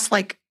 They'll last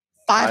like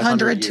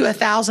 500 to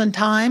 1,000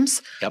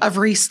 times of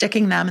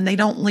resticking them, and they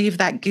don't leave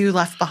that goo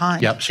left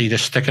behind. Yep. So you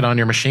just stick it on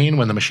your machine.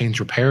 When the machine's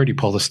repaired, you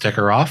pull the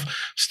sticker off,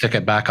 stick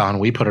it back on.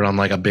 We put it on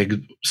like a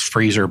big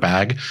freezer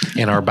bag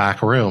in our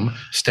back room,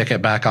 stick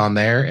it back on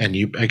there, and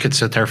it could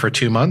sit there for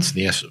 2 months.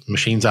 The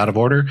machine's out of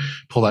order,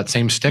 pull that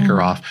same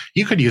sticker off.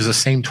 You could use the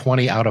same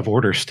 20 out of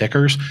order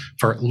stickers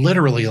for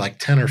literally like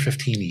 10 or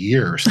 15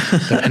 years,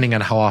 depending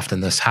on how often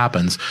this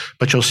happens.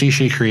 But you'll see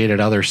she created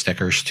other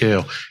stickers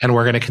too. And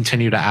we're going to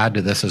continue to add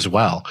to this as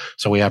well.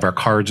 So we have our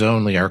cards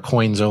only, our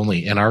coins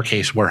only. In our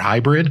case, we're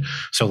hybrid.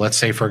 So let's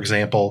say, for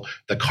example,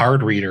 the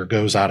card reader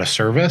goes out of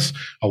service.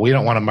 Well, we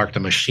don't want to mark the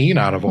machine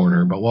out of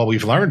order. But what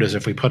we've learned is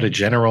if we put a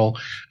general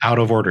out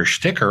of order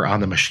sticker on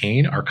the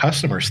machine, our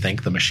customers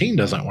think the machine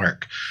doesn't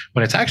work,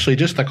 when it's actually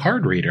just the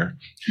card reader.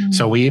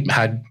 So we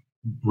had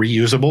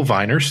reusable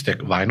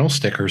vinyl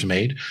stickers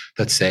made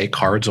that say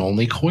cards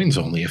only, coins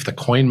only. If the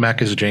coin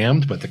mech is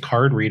jammed, but the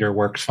card reader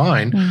works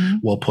fine,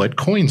 we'll put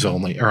cards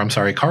only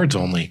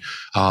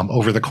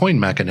over the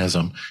coin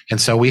mechanism. And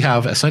so we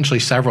have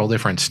essentially several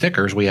different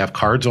stickers. We have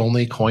cards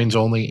only, coins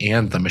only,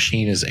 and the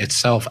machine is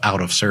itself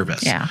out of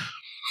service. Yeah.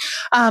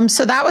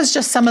 So that was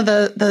just some of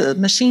the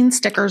machine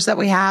stickers that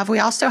we have. We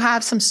also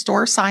have some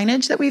store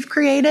signage that we've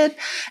created.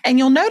 And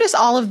you'll notice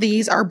all of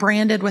these are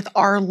branded with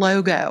our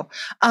logo.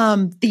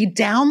 The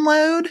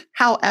download,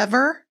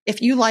 however,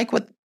 if you like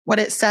what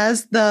it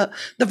says, the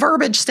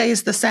verbiage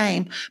stays the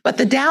same, but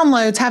the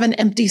downloads have an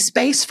empty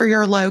space for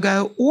your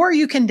logo, or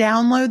you can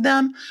download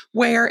them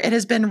where it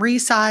has been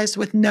resized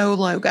with no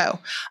logo.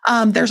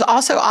 There's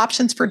also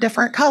options for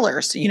different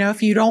colors.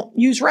 If you don't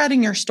use red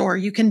in your store,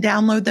 you can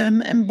download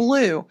them in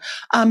blue.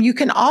 You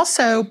can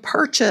also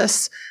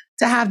purchase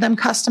to have them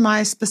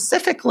customized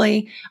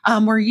specifically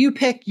where you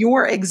pick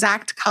your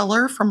exact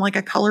color from like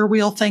a color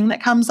wheel thing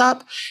that comes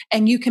up,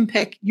 and you can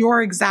pick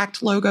your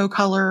exact logo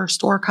color or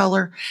store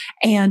color,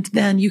 and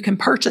then you can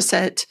purchase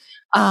it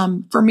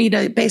for me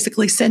to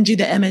basically send you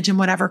the image in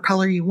whatever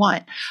color you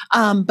want.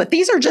 But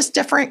these are just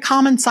different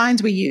common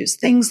signs we use.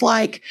 Things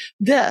like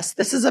this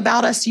is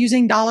about us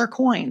using dollar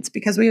coins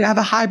because we have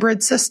a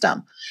hybrid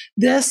system.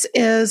 This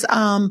is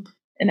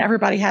and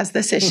everybody has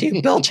this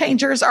issue. Bill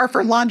changers are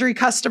for laundry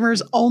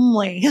customers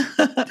only.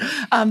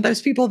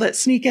 Those people that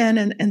sneak in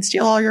and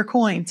steal all your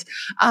coins.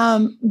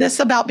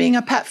 This about being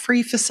a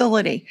pet-free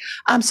facility.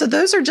 So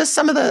those are just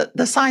some of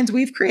the signs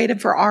we've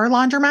created for our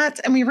laundromats,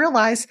 and we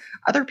realize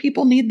other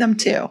people need them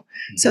too.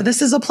 So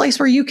this is a place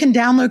where you can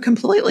download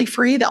completely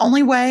free. The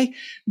only way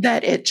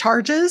that it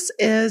charges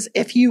is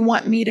if you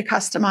want me to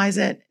customize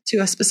it to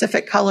a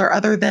specific color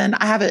other than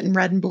I have it in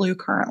red and blue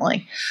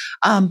currently.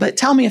 But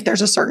tell me if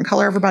there's a certain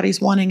color everybody's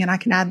wanting and I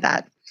can add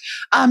that.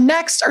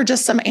 Next are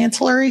just some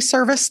ancillary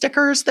service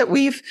stickers that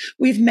we've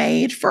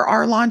made for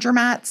our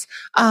laundromats.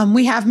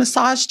 We have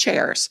massage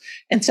chairs.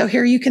 And so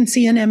here you can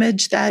see an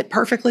image that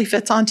perfectly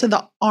fits onto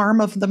the arm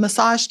of the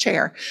massage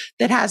chair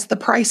that has the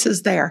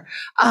prices there.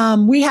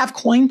 We have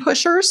coin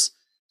pushers.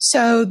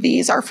 So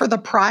these are for the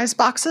prize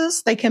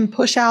boxes. They can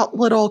push out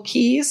little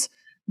keys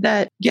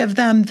that give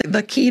them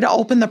the key to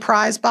open the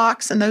prize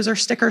box. And those are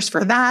stickers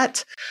for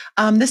that.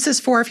 This is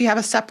for if you have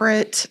a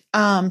separate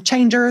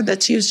changer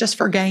that's used just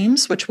for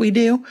games, which we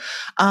do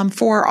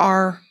for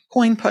our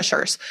coin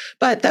pushers.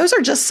 But those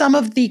are just some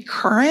of the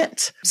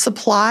current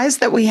supplies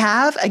that we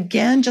have.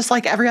 Again, just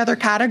like every other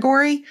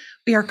category,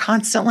 we are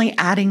constantly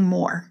adding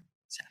more.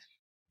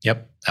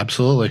 Yep.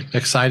 Absolutely.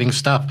 Exciting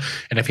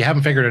stuff. And if you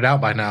haven't figured it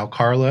out by now,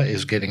 Carla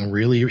is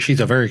she's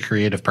a very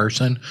creative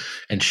person,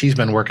 and she's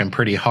been working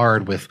pretty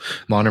hard with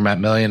Laundromat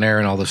Millionaire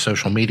and all the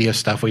social media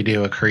stuff we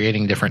do,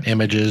 creating different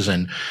images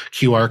and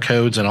QR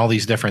codes and all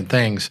these different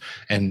things.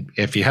 And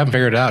if you haven't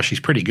figured it out,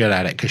 she's pretty good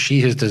at it because she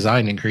has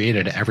designed and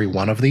created every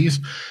one of these.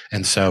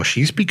 And so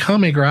she's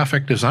become a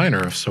graphic designer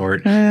of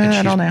sort.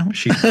 I don't know.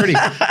 She's pretty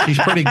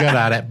good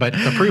at it, but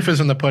the proof is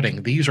in the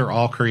pudding. These are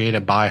all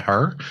created by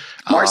her.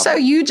 More so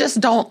you just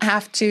don't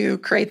have to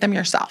create them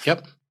yourself.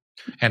 Yep.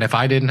 And if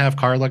I didn't have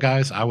Carla,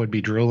 guys, I would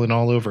be drooling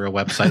all over a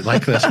website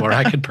like this where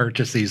I could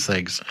purchase these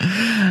things.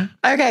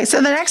 Okay, so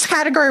the next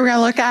category we're going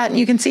to look at, and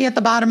you can see at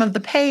the bottom of the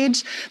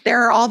page,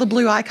 there are all the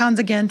blue icons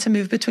again to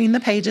move between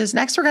the pages.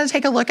 Next, we're going to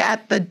take a look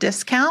at the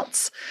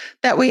discounts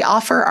that we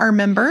offer our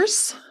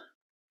members.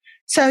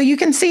 So you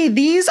can see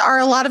these are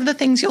a lot of the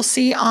things you'll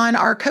see on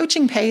our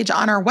coaching page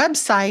on our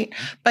website,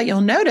 but you'll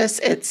notice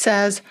it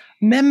says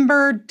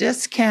member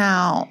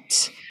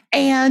discount.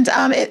 And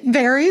it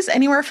varies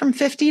anywhere from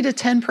 50 to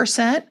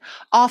 10%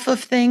 off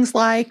of things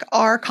like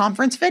our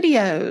conference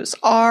videos,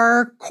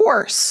 our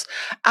course,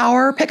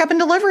 our pickup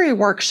and delivery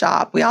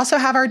workshop. We also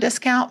have our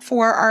discount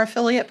for our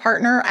affiliate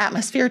partner,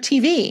 Atmosphere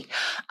TV.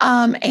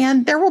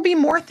 And there will be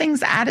more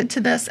things added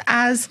to this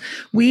as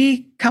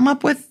we come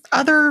up with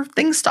other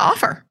things to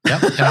offer.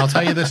 Yep. And I'll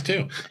tell you this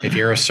too. If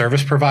you're a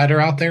service provider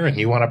out there and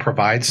you want to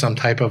provide some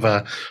type of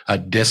a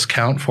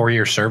discount for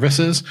your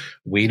services,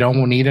 we don't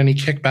need any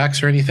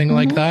kickbacks or anything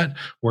like that.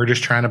 We're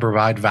just trying to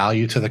provide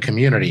value to the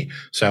community.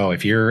 So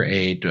if you're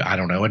a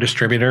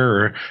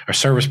distributor or a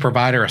service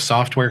provider, a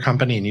software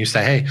company, and you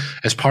say, hey,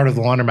 as part of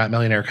the Laundromat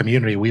Millionaire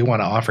community, we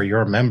want to offer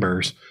your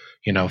members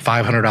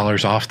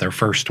 $500 off their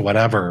first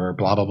whatever, or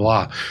blah, blah,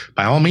 blah.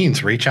 By all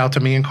means, reach out to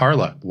me and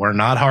Carla. We're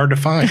not hard to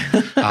find,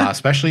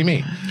 especially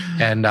me.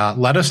 And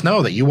let us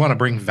know that you want to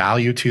bring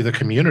value to the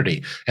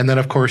community. And then,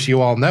 of course,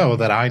 you all know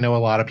that I know a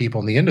lot of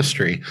people in the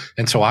industry.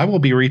 And so I will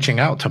be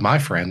reaching out to my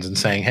friends and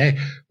saying, hey,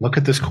 look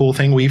at this cool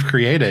thing we've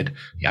created.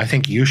 I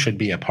think you should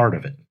be a part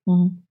of it.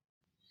 Mm-hmm.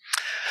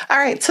 All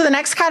right. So the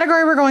next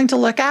category we're going to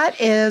look at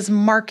is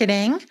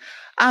marketing.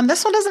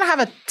 This one doesn't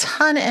have a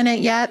ton in it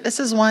yet. This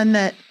is one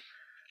that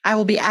I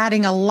will be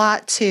adding a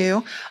lot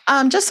to.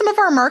 Just some of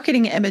our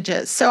marketing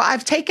images. So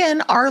I've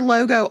taken our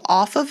logo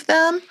off of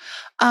them,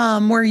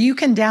 where you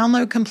can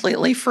download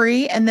completely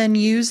free and then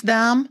use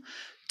them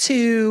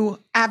to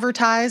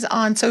advertise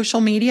on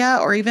social media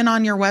or even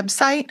on your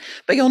website.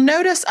 But you'll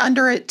notice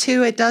under it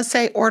too, it does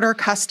say order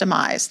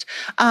customized.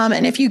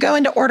 And if you go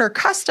into order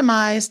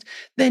customized,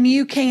 then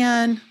you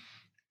can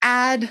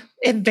add,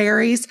 it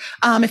varies.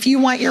 If you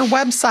want your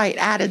website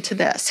added to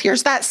this,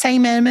 here's that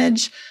same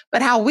image,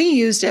 but how we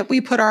used it,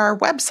 we put our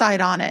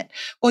website on it.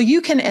 Well,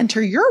 you can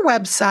enter your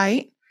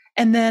website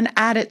and then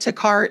add it to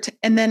cart.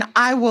 And then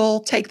I will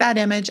take that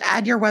image,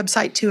 add your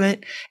website to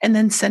it, and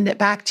then send it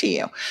back to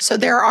you. So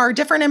there are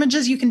different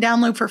images you can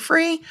download for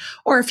free,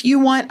 or if you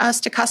want us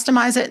to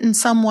customize it in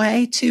some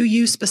way to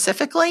you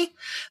specifically,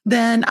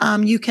 then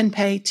you can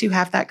pay to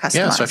have that customized.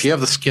 Yeah, so if you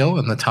have the skill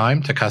and the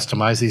time to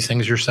customize these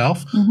things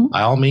yourself,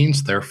 by all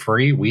means, they're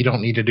free. We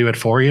don't need to do it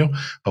for you,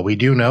 but we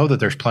do know that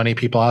there's plenty of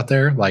people out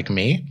there like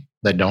me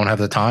that don't have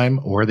the time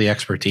or the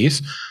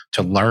expertise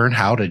to learn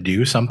how to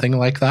do something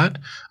like that.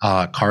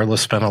 Carla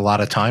spent a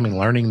lot of time in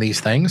learning these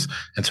things.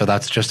 And so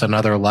that's just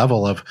another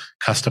level of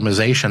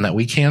customization that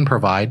we can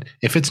provide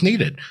if it's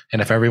needed.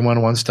 And if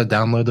everyone wants to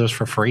download those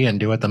for free and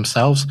do it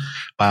themselves,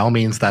 by all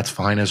means, that's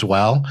fine as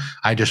well.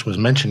 I just was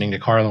mentioning to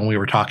Carla when we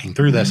were talking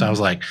through this, I was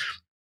like,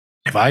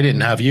 if I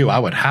didn't have you, I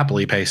would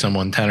happily pay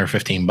someone 10 or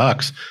 15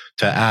 bucks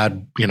to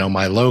add,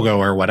 my logo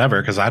or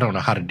whatever, because I don't know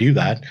how to do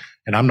that.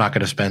 And I'm not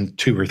going to spend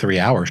 2 or 3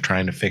 hours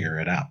trying to figure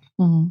it out.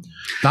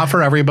 Not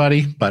for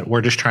everybody, but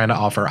we're just trying to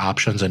offer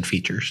options and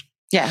features.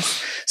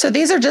 Yes. So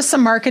these are just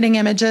some marketing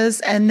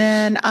images, and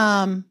then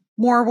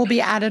more will be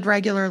added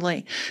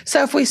regularly.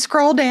 So if we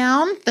scroll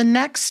down, the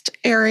next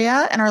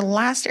area and our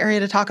last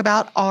area to talk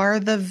about are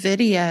the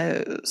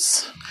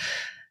videos.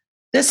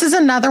 This is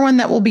another one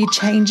that will be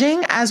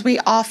changing as we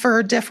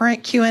offer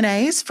different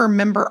Q&As for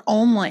member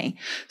only.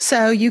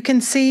 So you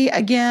can see,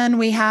 again,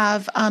 we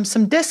have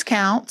some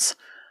discounts.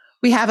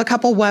 We have a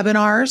couple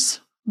webinars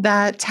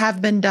that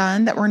have been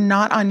done that were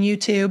not on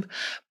YouTube.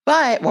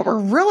 But what we're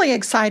really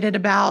excited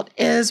about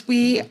is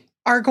we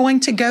are going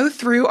to go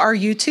through our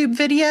YouTube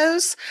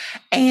videos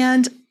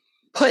and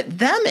put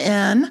them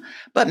in,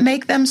 but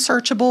make them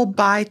searchable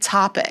by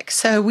topic.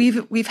 So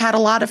we've had a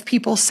lot of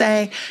people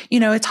say,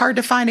 it's hard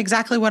to find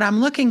exactly what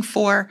I'm looking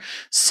for.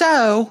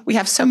 So we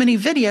have so many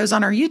videos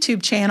on our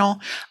YouTube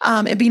channel.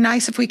 It'd be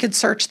nice if we could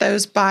search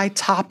those by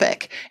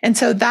topic. And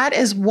so that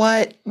is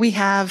what we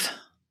have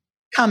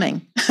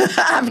coming.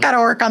 I've got to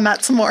work on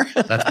that some more.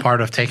 That's part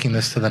of taking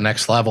this to the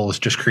next level, is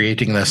just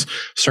creating this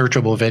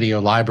searchable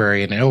video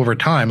library. And over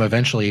time,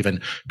 eventually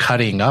even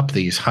cutting up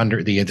the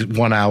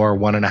 1 hour,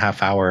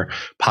 1.5 hour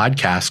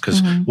podcasts,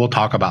 because we'll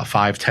talk about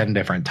 5-10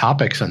 different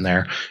topics in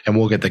there, and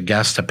we'll get the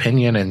guest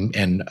opinion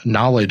and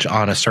knowledge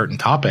on a certain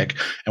topic.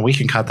 And we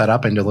can cut that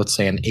up into, let's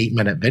say, an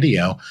 8-minute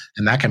video,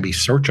 and that can be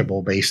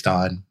searchable based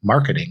on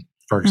marketing,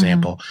 for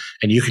example.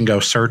 And you can go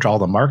search all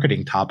the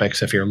marketing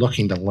topics if you're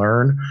looking to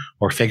learn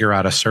or figure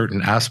out a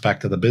certain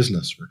aspect of the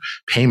business, or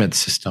payment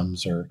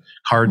systems or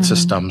card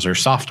systems or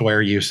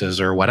software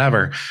uses or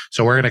whatever.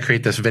 So we're going to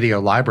create this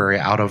video library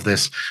out of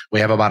this.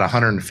 We have about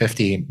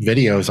 150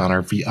 videos on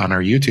our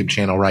YouTube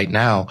channel right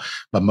now,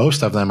 but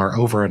most of them are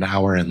over an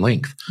hour in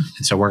length.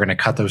 And so we're going to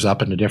cut those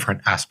up into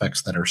different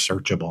aspects that are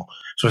searchable.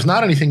 So it's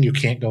not anything you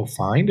can't go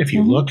find if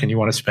you look and you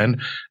want to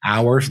spend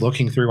hours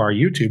looking through our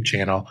YouTube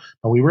channel,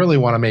 but we really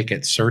want to make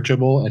it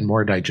searchable and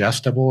more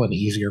digestible and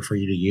easier for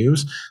you to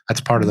use.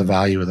 That's part of the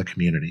value of the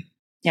community.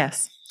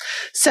 Yes.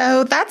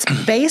 So that's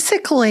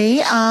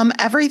basically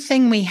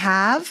everything we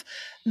have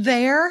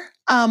there.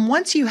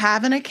 Once you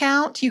have an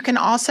account, you can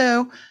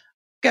also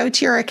go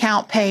to your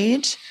account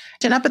page.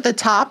 And up at the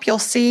top, you'll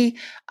see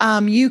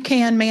you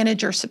can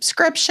manage your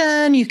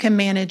subscription. You can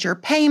manage your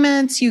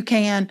payments. You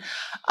can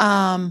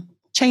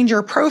change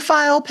your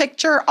profile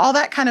picture, all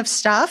that kind of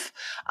stuff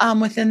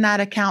within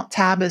that account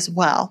tab as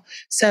well.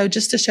 So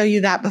just to show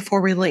you that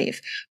before we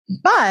leave.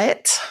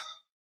 But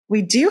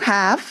we do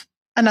have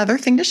another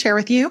thing to share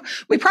with you.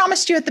 We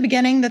promised you at the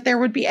beginning that there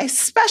would be a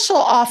special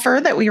offer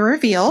that we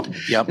revealed.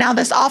 Yep. Now,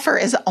 this offer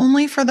is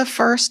only for the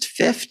first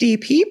 50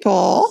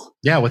 people.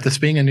 Yeah, with this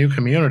being a new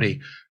community,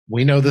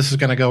 we know this is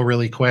going to go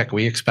really quick.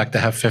 We expect to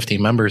have 50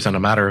 members in a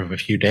matter of a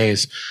few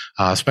days,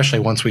 especially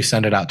once we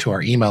send it out to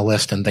our email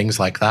list and things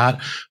like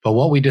that. But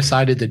what we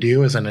decided to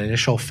do is an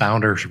initial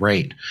founders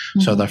rate.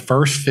 So the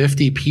first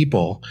 50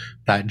 people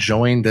that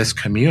join this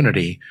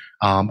community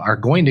are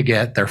going to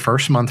get their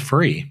first month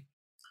free,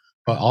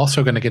 but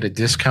also going to get a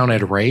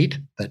discounted rate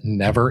that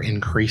never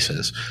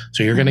increases.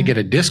 So you're going to get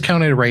a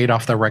discounted rate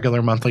off the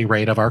regular monthly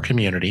rate of our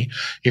community.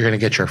 You're going to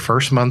get your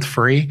first month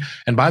free.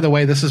 And by the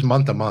way, this is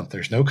month to month.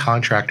 There's no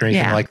contract or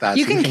anything like that.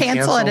 You can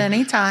cancel at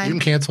any time. You can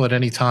cancel at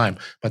any time.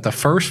 But the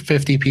first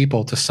 50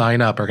 people to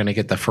sign up are going to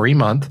get the free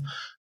month.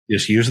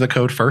 Just use the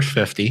code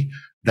FIRST50.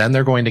 Then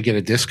they're going to get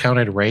a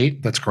discounted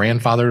rate that's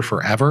grandfathered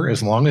forever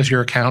as long as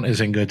your account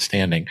is in good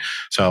standing.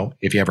 So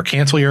if you ever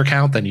cancel your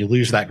account, then you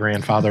lose that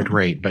grandfathered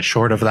rate. But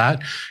short of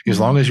that, as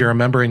long as you're a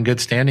member in good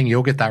standing,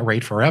 you'll get that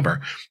rate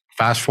forever.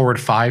 Fast forward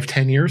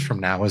 5-10 years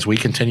from now, as we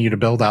continue to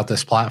build out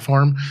this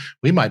platform,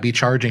 we might be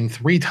charging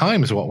 3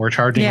 times what we're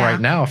charging right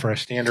now for a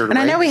standard rate. And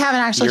I know we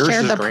haven't actually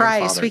shared the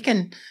price. We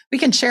can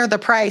share the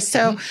price.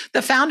 So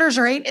the founders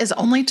rate is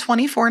only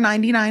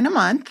 $24.99 a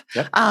month.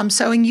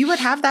 So and you would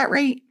have that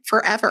rate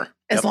forever,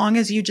 as long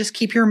as you just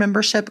keep your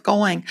membership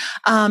going.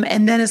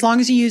 And then as long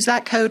as you use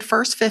that code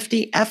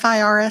FIRST50,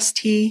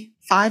 FIRST50,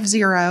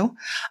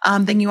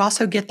 then you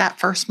also get that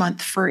first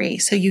month free.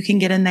 So you can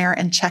get in there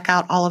and check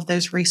out all of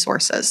those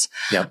resources.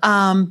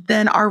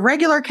 Then our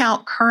regular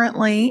account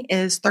currently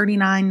is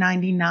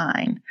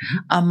 $39.99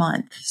 a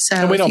month.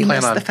 So we if don't you plan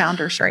miss on the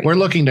founders rate. We're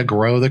looking to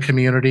grow the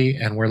community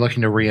and we're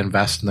looking to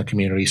reinvest in the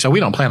community. So we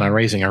don't plan on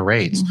raising our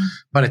rates.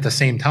 But at the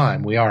same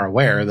time, we are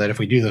aware that if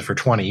we do this for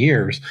 20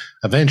 years,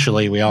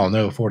 eventually we all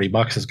know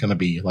 $40 is going to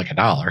be like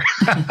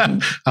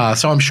 $1.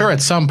 So I'm sure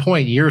at some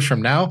point, years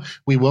from now,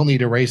 we will need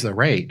to raise the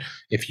rate.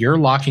 If you're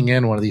locking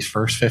in one of these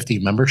first 50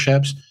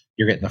 memberships,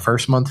 you're getting the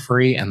first month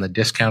free and the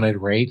discounted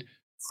rate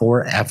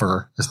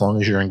forever, as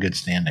long as you're in good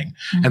standing.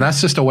 And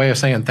that's just a way of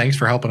saying thanks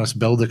for helping us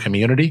build the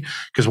community.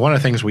 Because one of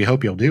the things we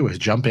hope you'll do is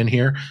jump in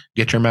here,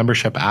 get your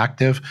membership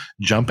active,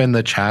 jump in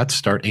the chat,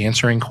 start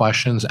answering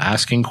questions,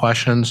 asking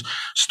questions,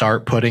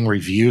 start putting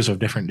reviews of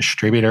different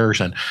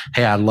distributors. And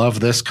hey, I love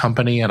this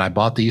company and I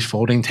bought these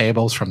folding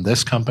tables from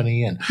this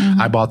company and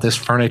I bought this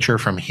furniture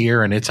from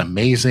here and it's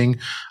amazing.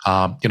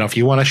 If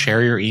you want to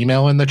share your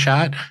email in the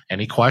chat,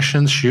 any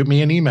questions, shoot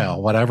me an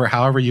email,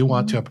 however you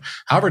want to,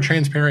 however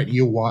transparent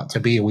you want to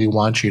be be, we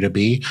want you to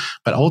be.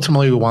 But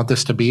ultimately, we want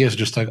this to be as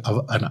just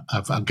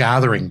a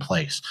gathering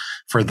place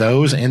for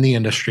those in the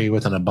industry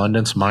with an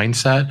abundance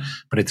mindset,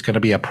 but it's going to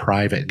be a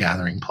private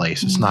gathering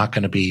place. It's not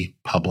going to be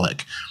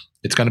public.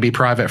 It's going to be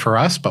private for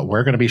us, but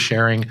we're going to be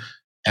sharing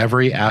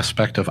every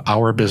aspect of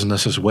our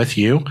businesses with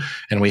you.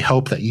 And we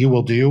hope that you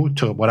will do,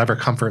 to whatever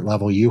comfort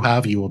level you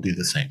have, you will do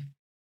the same.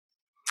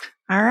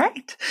 All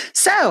right.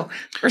 So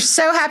we're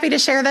so happy to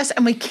share this,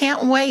 and we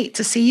can't wait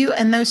to see you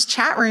in those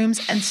chat rooms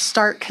and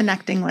start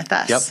connecting with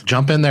us. Yep.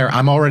 Jump in there.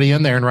 I'm already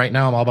in there. And right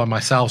now I'm all by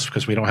myself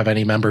because we don't have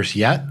any members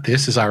yet.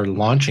 This is our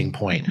launching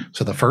point.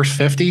 So the first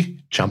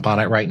 50, jump on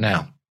it right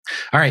now.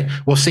 All right.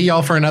 We'll see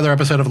y'all for another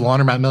episode of the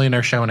Laundromat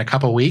Millionaire Show in a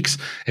couple weeks.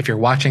 If you're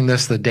watching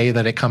this the day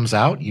that it comes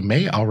out, you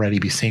may already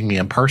be seeing me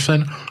in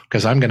person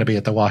because I'm going to be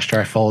at the Wash,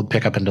 Dry, Fold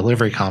Pickup and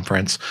Delivery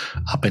Conference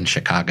up in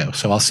Chicago.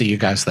 So I'll see you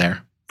guys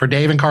there. For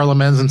Dave and Carla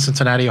Menz in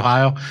Cincinnati,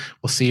 Ohio,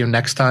 we'll see you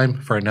next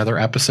time for another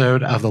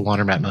episode of the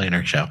Laundromat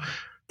Millionaire Show.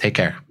 Take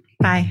care.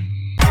 Bye.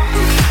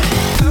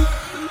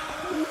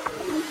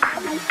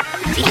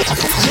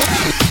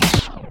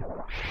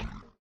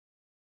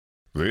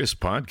 This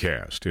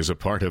podcast is a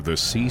part of the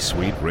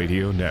C-Suite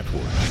Radio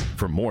Network.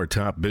 For more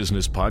top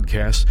business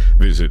podcasts,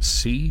 visit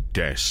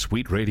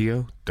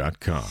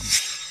c-suiteradio.com.